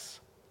index.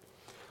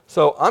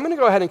 So I'm going to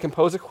go ahead and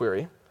compose a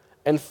query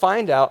and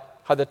find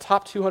out how the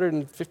top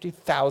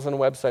 250,000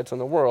 websites in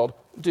the world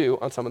do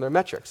on some of their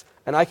metrics.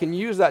 And I can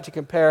use that to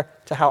compare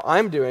to how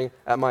I'm doing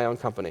at my own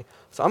company.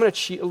 So I'm going to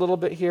cheat a little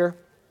bit here.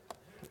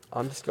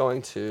 I'm just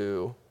going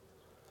to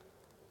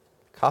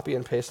copy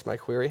and paste my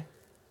query.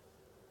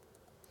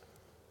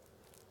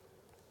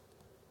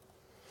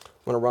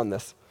 I'm going to run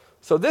this.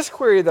 So this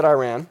query that I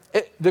ran,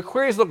 the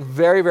queries look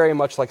very, very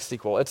much like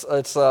SQL.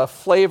 It's a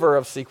flavor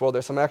of SQL.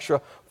 There's some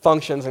extra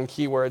functions and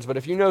keywords, but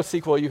if you know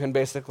SQL, you can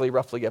basically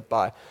roughly get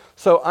by.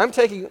 So I'm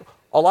taking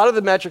a lot of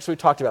the metrics we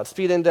talked about,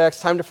 speed index,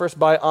 time to first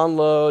byte, on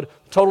load,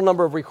 total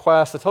number of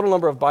requests, the total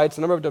number of bytes,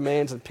 the number of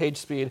domains, and page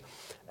speed,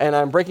 and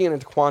I'm breaking it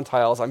into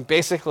quantiles. I'm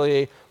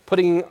basically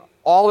putting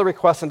all the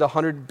requests into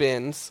 100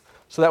 bins,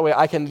 so that way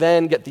I can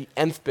then get the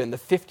nth bin, the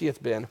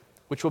 50th bin,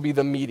 which will be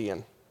the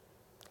median.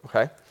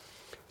 Okay?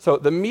 So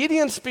the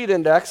median speed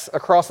index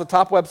across the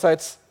top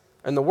websites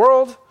in the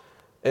world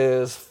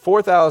is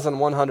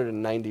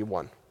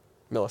 4,191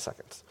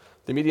 milliseconds.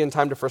 The median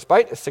time to first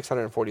byte is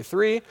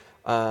 643.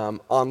 On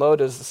load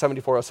is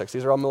 7406.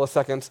 These are all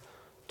milliseconds.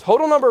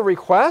 Total number of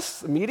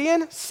requests,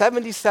 median,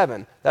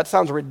 77. That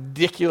sounds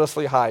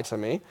ridiculously high to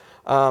me.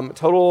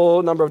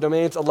 Total number of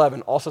domains,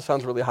 11. Also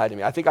sounds really high to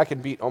me. I think I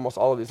could beat almost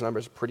all of these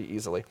numbers pretty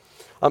easily.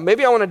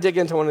 Maybe I want to dig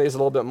into one of these a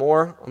little bit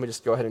more. Let me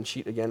just go ahead and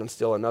cheat again and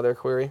steal another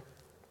query.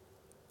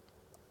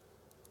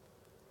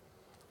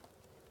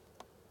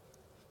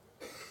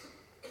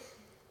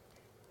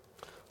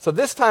 So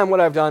this time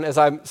what I've done is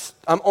I'm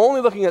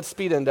only looking at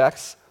speed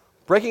index,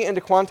 breaking it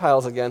into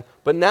quantiles again,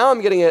 but now I'm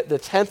getting it the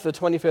 10th, the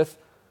 25th,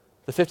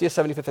 the 50th,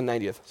 75th, and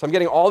 90th. So I'm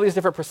getting all these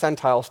different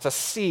percentiles to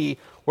see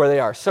where they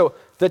are. So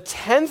the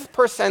 10th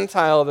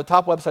percentile of the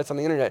top websites on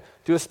the internet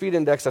do a speed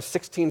index of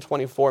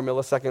 1624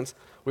 milliseconds.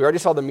 We already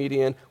saw the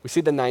median. We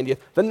see the 90th.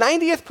 The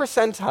 90th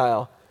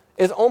percentile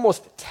is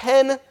almost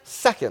 10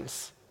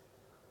 seconds.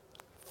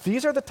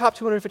 These are the top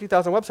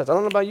 250,000 websites. I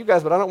don't know about you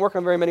guys, but I don't work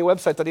on very many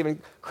websites that even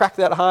crack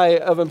that high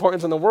of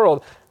importance in the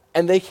world.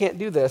 And they can't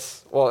do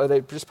this. Well,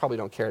 they just probably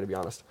don't care, to be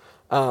honest.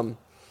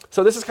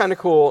 So this is kind of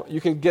cool.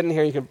 You can get in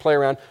here, you can play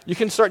around. You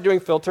can start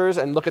doing filters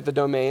and look at the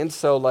domains.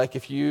 So like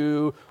if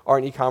you are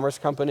an e-commerce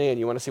company and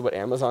you want to see what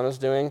Amazon is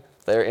doing,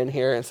 they're in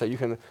here. And so you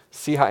can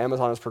see how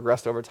Amazon has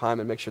progressed over time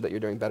and make sure that you're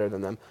doing better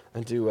than them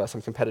and do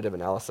some competitive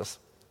analysis.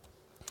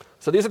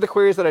 So these are the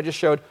queries that I just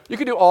showed. You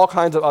could do all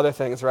kinds of other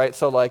things, right?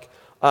 So like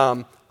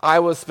I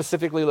was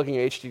specifically looking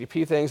at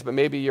HTTP things, but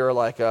maybe you're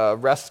like a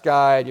REST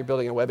guy and you're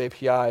building a web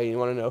API and you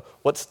want to know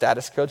what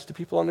status codes do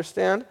people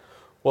understand.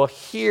 Well,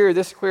 here,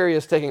 this query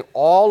is taking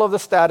all of the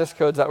status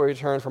codes that were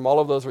returned from all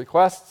of those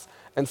requests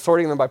and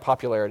sorting them by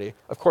popularity.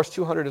 Of course,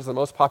 200 is the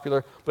most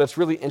popular, but it's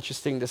really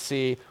interesting to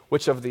see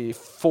which of the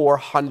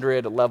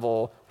 400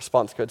 level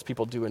response codes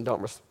people do and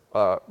don't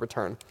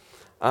return.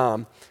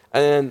 And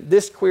then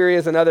this query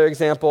is another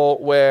example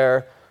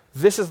where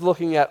this is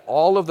looking at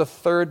all of the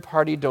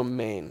third-party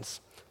domains.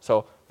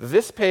 So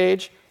this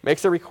page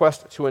makes a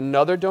request to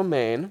another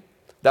domain.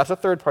 That's a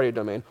third-party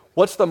domain.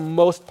 What's the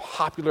most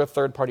popular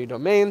third-party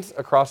domains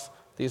across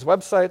these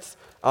websites?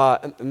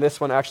 And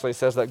this one actually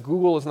says that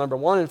Google is number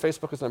 1 and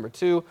Facebook is number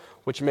 2,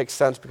 which makes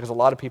sense because a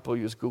lot of people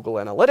use Google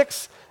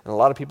Analytics and a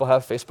lot of people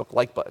have Facebook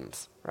like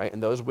buttons, right?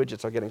 And those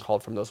widgets are getting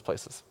called from those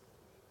places.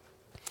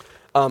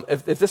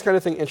 If this kind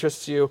of thing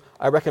interests you,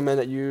 I recommend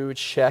that you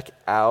check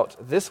out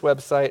this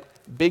website,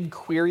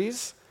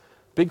 BigQueries.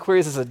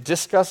 BigQueries is a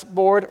discuss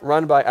board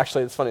run by,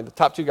 actually it's funny, the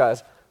top two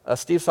guys,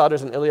 Steve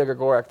Sodders and Ilya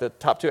Grigorak, the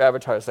top two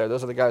advertisers there.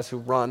 Those are the guys who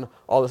run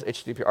all this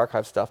HTTP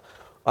archive stuff.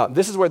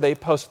 This is where they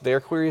post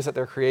their queries that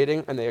they're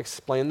creating, and they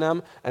explain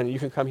them, and you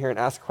can come here and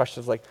ask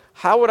questions like,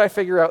 how would I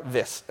figure out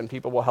this? And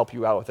people will help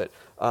you out with it.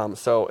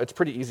 So it's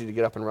pretty easy to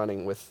get up and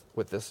running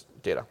with this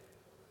data.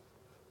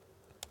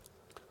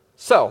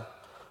 So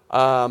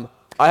I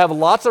have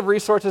lots of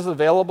resources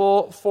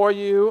available for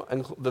you,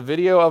 and the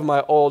video of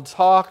my old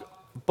talk,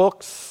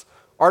 books,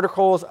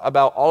 articles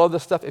about all of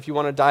this stuff if you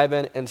want to dive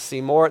in and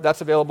see more. That's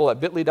available at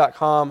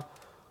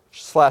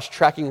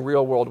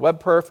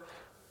bit.ly/trackingrealworldwebperf.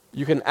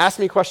 You can ask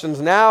me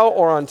questions now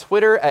or on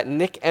Twitter at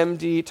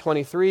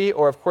nickmd23,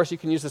 or of course you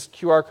can use this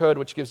QR code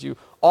which gives you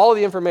all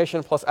the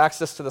information plus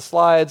access to the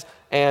slides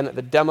and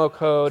the demo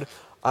code.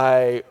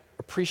 I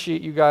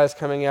appreciate you guys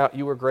coming out.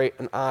 You were great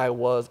and I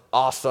was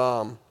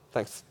awesome.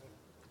 Thanks.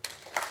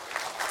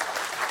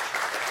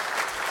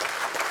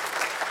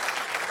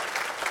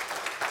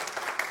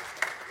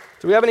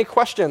 Do we have any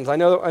questions? I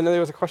know there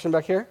was a question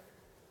back here.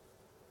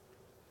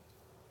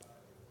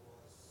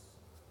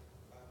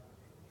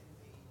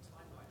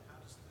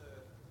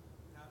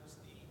 How does the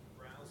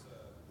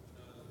browser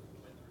know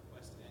when the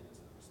request ends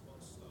and the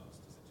response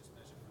starts? Does it just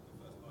measure from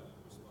the first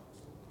byte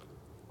of the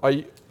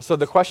response? So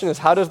the question is,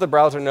 how does the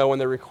browser know when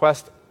the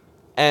request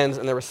ends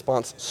and the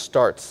response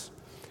starts?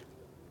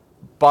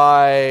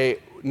 By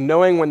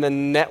knowing when the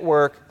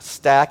network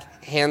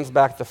stack hands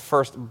back the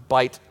first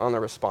byte on the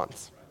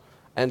response.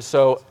 And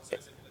so,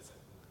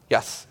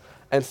 yes.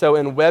 And so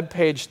in web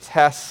page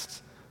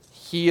test,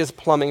 he is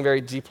plumbing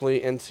very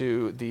deeply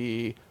into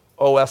the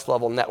OS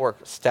level network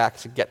stack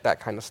to get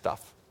that kind of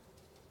stuff.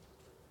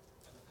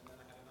 And then I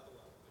had another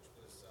one,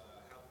 which was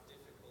how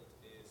difficult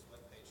is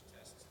web page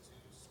test to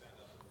stand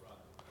up and run?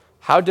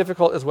 How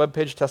difficult is web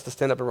page test to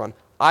stand up and run?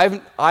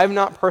 I've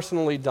not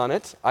personally done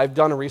it. I've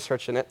done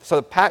research in it. So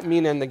Pat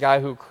Meenan, the guy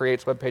who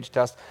creates web page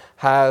test,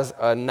 has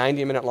a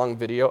 90-minute long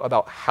video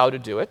about how to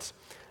do it.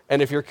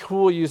 And if you're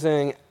cool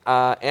using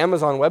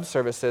Amazon Web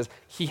Services,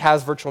 he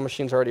has virtual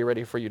machines already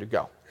ready for you to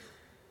go.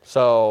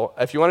 So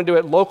if you want to do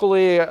it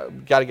locally,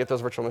 got to get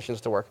those virtual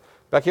machines to work.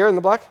 Back here in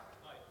the black?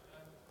 Hi.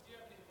 Do you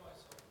have any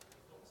advice on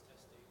performance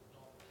testing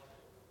non-public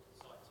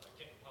sites? Like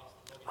getting past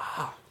the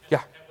login? Yeah.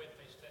 Can web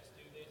page test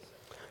do this?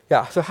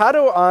 Yeah, so how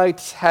do I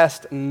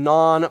test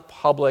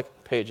non-public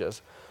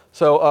pages?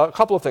 So a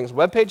couple of things.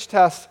 Web page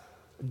test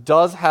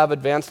does have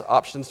advanced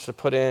options to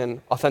put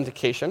in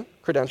authentication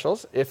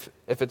credentials if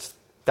it's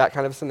that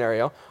kind of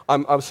scenario.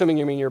 I'm assuming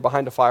you mean you're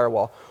behind a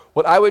firewall.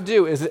 What I would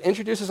do is it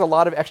introduces a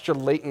lot of extra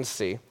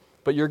latency,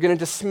 but you're going to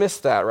dismiss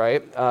that,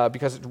 right?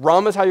 Because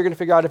RUM is how you're going to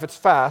figure out if it's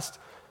fast.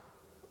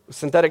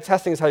 synthetic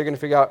testing is how you're going to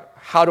figure out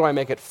how do I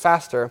make it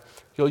faster.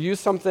 You'll use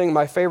something,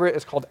 my favorite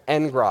is called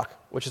ngrok,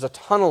 which is a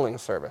tunneling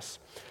service.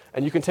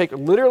 And you can take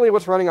literally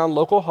what's running on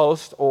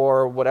localhost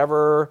or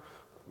whatever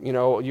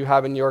you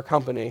have in your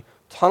company,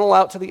 tunnel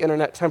out to the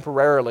internet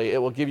temporarily.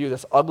 It will give you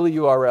this ugly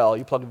URL.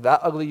 You plug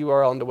that ugly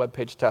URL into web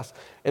page test,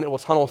 and it will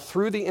tunnel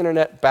through the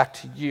internet back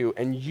to you,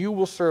 and you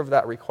will serve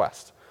that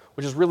request,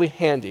 which is really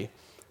handy.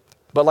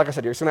 But like I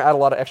said, you're just going to add a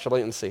lot of extra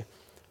latency.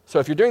 So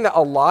if you're doing that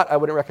a lot, I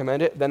wouldn't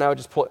recommend it. Then I would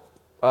just put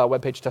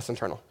web page test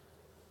internal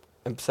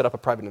and set up a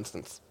private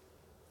instance.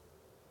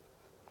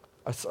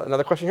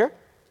 Another question here? Are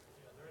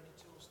there any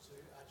tools to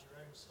add your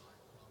own site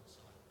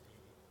alongside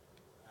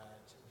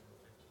the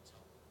 250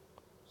 top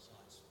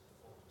sites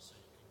performance so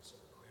you can sort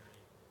of query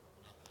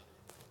and add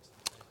that into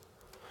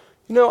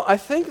the table? I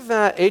think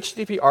that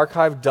HTTP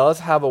Archive does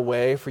have a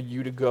way for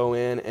you to go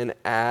in and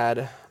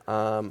add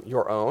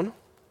your own.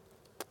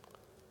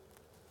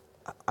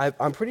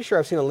 I'm pretty sure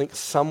I've seen a link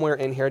somewhere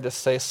in here to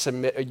say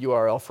submit a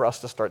URL for us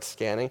to start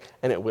scanning,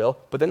 and it will,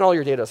 but then all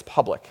your data is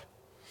public.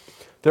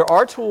 There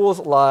are tools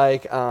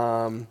like,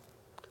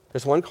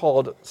 there's one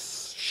called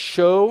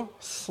Show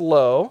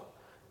Slow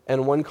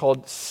and one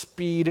called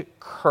Speed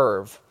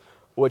Curve,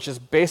 which is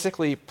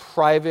basically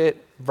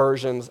private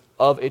versions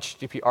of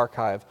HTTP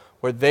Archive,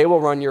 where they will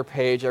run your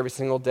page every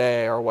single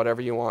day or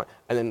whatever you want,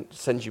 and then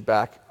send you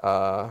back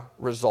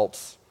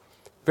results.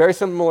 Very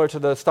similar to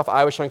the stuff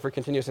I was showing for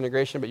continuous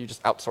integration, but you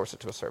just outsource it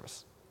to a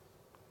service.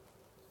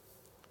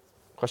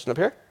 Question up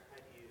here? How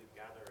do you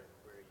gather and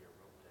query your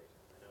RUM data?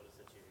 I noticed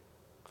that you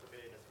took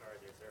it in as far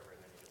as your server and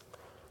then you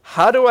just...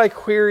 How do I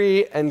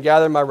query and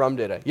gather my RUM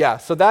data? Yeah,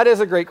 so that is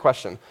a great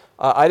question.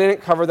 I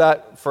didn't cover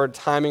that for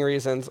timing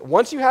reasons.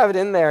 Once you have it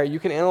in there, you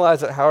can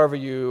analyze it however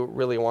you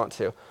really want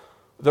to.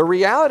 The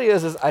reality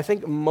is I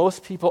think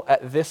most people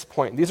at this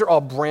point, these are all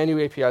brand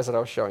new APIs that I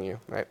was showing you,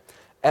 right?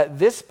 At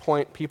this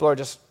point, people are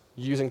just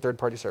using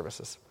third-party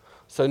services.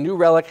 So New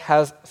Relic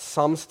has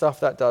some stuff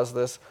that does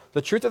this.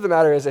 The truth of the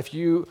matter is if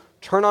you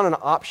turn on an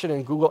option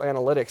in Google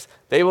Analytics,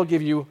 they will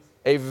give you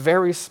a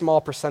very small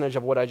percentage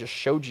of what I just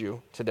showed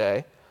you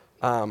today.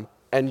 And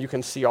you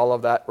can see all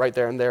of that right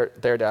there in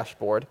their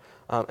dashboard.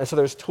 And so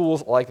there's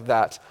tools like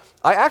that.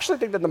 I actually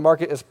think that the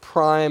market is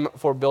prime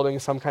for building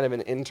some kind of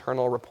an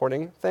internal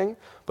reporting thing,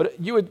 but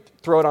you would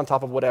throw it on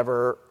top of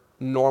whatever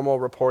normal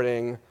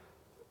reporting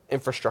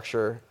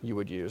infrastructure you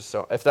would use.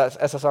 So if that's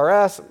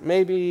SSRS,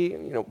 maybe,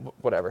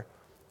 whatever.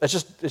 It's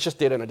just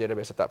data in a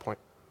database at that point.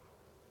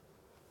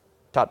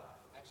 Todd.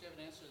 I actually have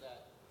an answer to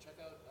that. Check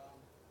out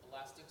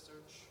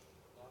Elasticsearch,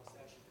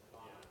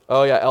 logstash.com.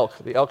 Oh yeah, Elk.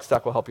 The Elk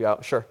stack will help you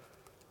out. Sure.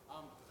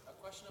 A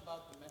question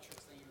about the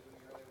metrics that you were doing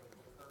earlier with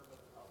the curve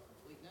of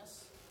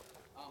completeness.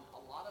 A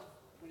lot of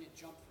when it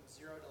jumped from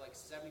 0 to like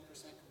 70%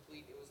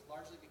 complete, it was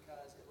largely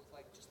because it looked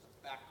like just the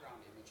background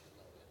image had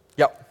loaded.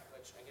 Yep.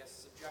 Which I guess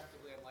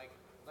subjectively I'm like,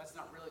 that's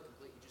not really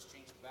complete. You just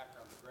changed the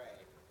background to gray.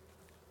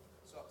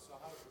 So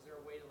how is there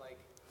a way to like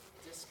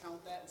discount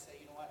that and say,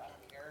 you know what, I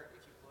don't care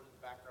if you've loaded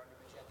the background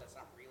image yet. That's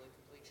not really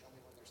complete. Show me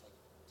when there's like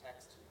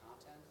text and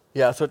content.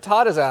 Yeah. So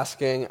Todd is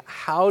asking,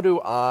 how do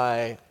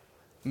I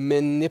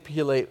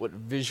manipulate what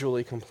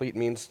visually complete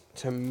means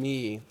to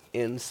me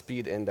in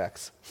Speed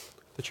Index?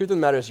 The truth of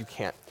the matter is you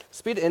can't.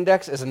 Speed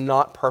Index is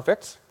not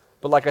perfect,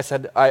 but like I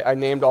said, I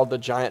named all the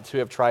giants who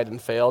have tried and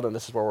failed, and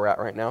this is where we're at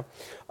right now.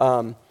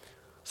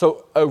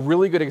 So a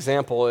really good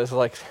example is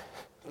like,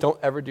 don't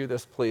ever do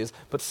this, please,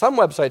 but some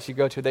websites you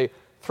go to, they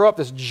throw up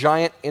this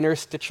giant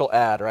interstitial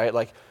ad, right?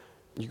 Like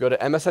you go to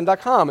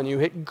msn.com and you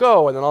hit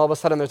go, and then all of a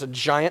sudden there's a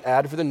giant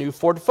ad for the new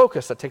Ford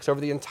Focus that takes over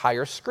the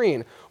entire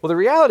screen. Well, the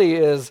reality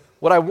is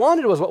what I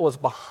wanted was what was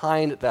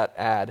behind that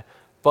ad,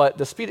 but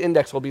the speed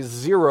index will be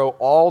 0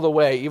 all the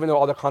way, even though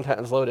all the content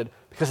is loaded,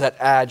 because that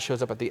ad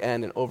shows up at the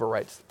end and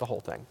overwrites the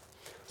whole thing.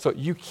 So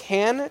you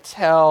can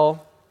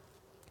tell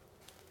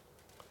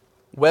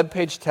web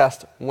page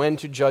test when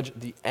to judge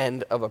the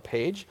end of a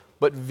page,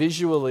 but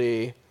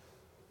visually,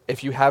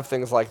 if you have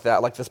things like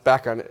that, like this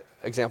background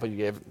example you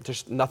gave,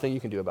 there's nothing you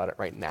can do about it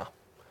right now.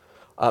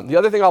 The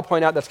other thing I'll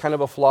point out that's kind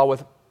of a flaw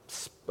with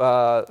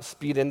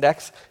speed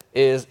index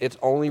is it's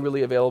only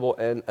really available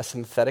in a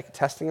synthetic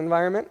testing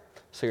environment,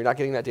 so you're not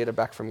getting that data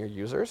back from your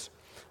users.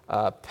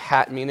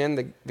 Pat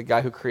Meenan, the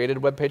guy who created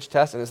web page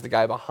test and is the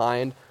guy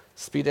behind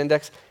speed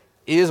index,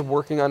 is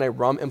working on a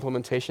RUM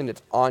implementation.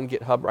 It's on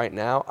GitHub right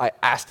now. I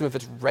asked him if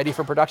it's ready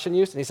for production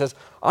use, and he says,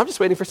 I'm just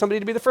waiting for somebody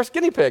to be the first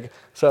guinea pig.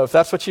 So if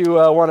that's what you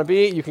want to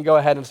be, you can go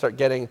ahead and start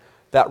getting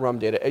that RUM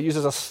data. It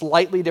uses a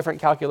slightly different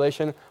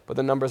calculation, but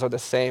the numbers are the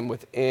same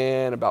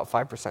within about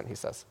 5%, he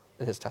says,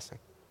 in his testing.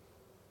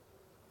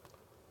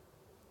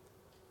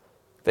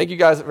 Thank you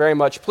guys very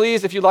much.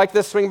 Please, if you like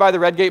this, swing by the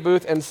Redgate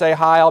booth and say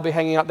hi. I'll be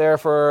hanging out there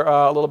for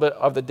a little bit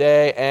of the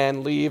day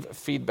and leave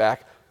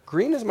feedback.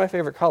 Green is my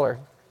favorite color.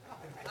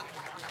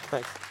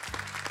 Thanks.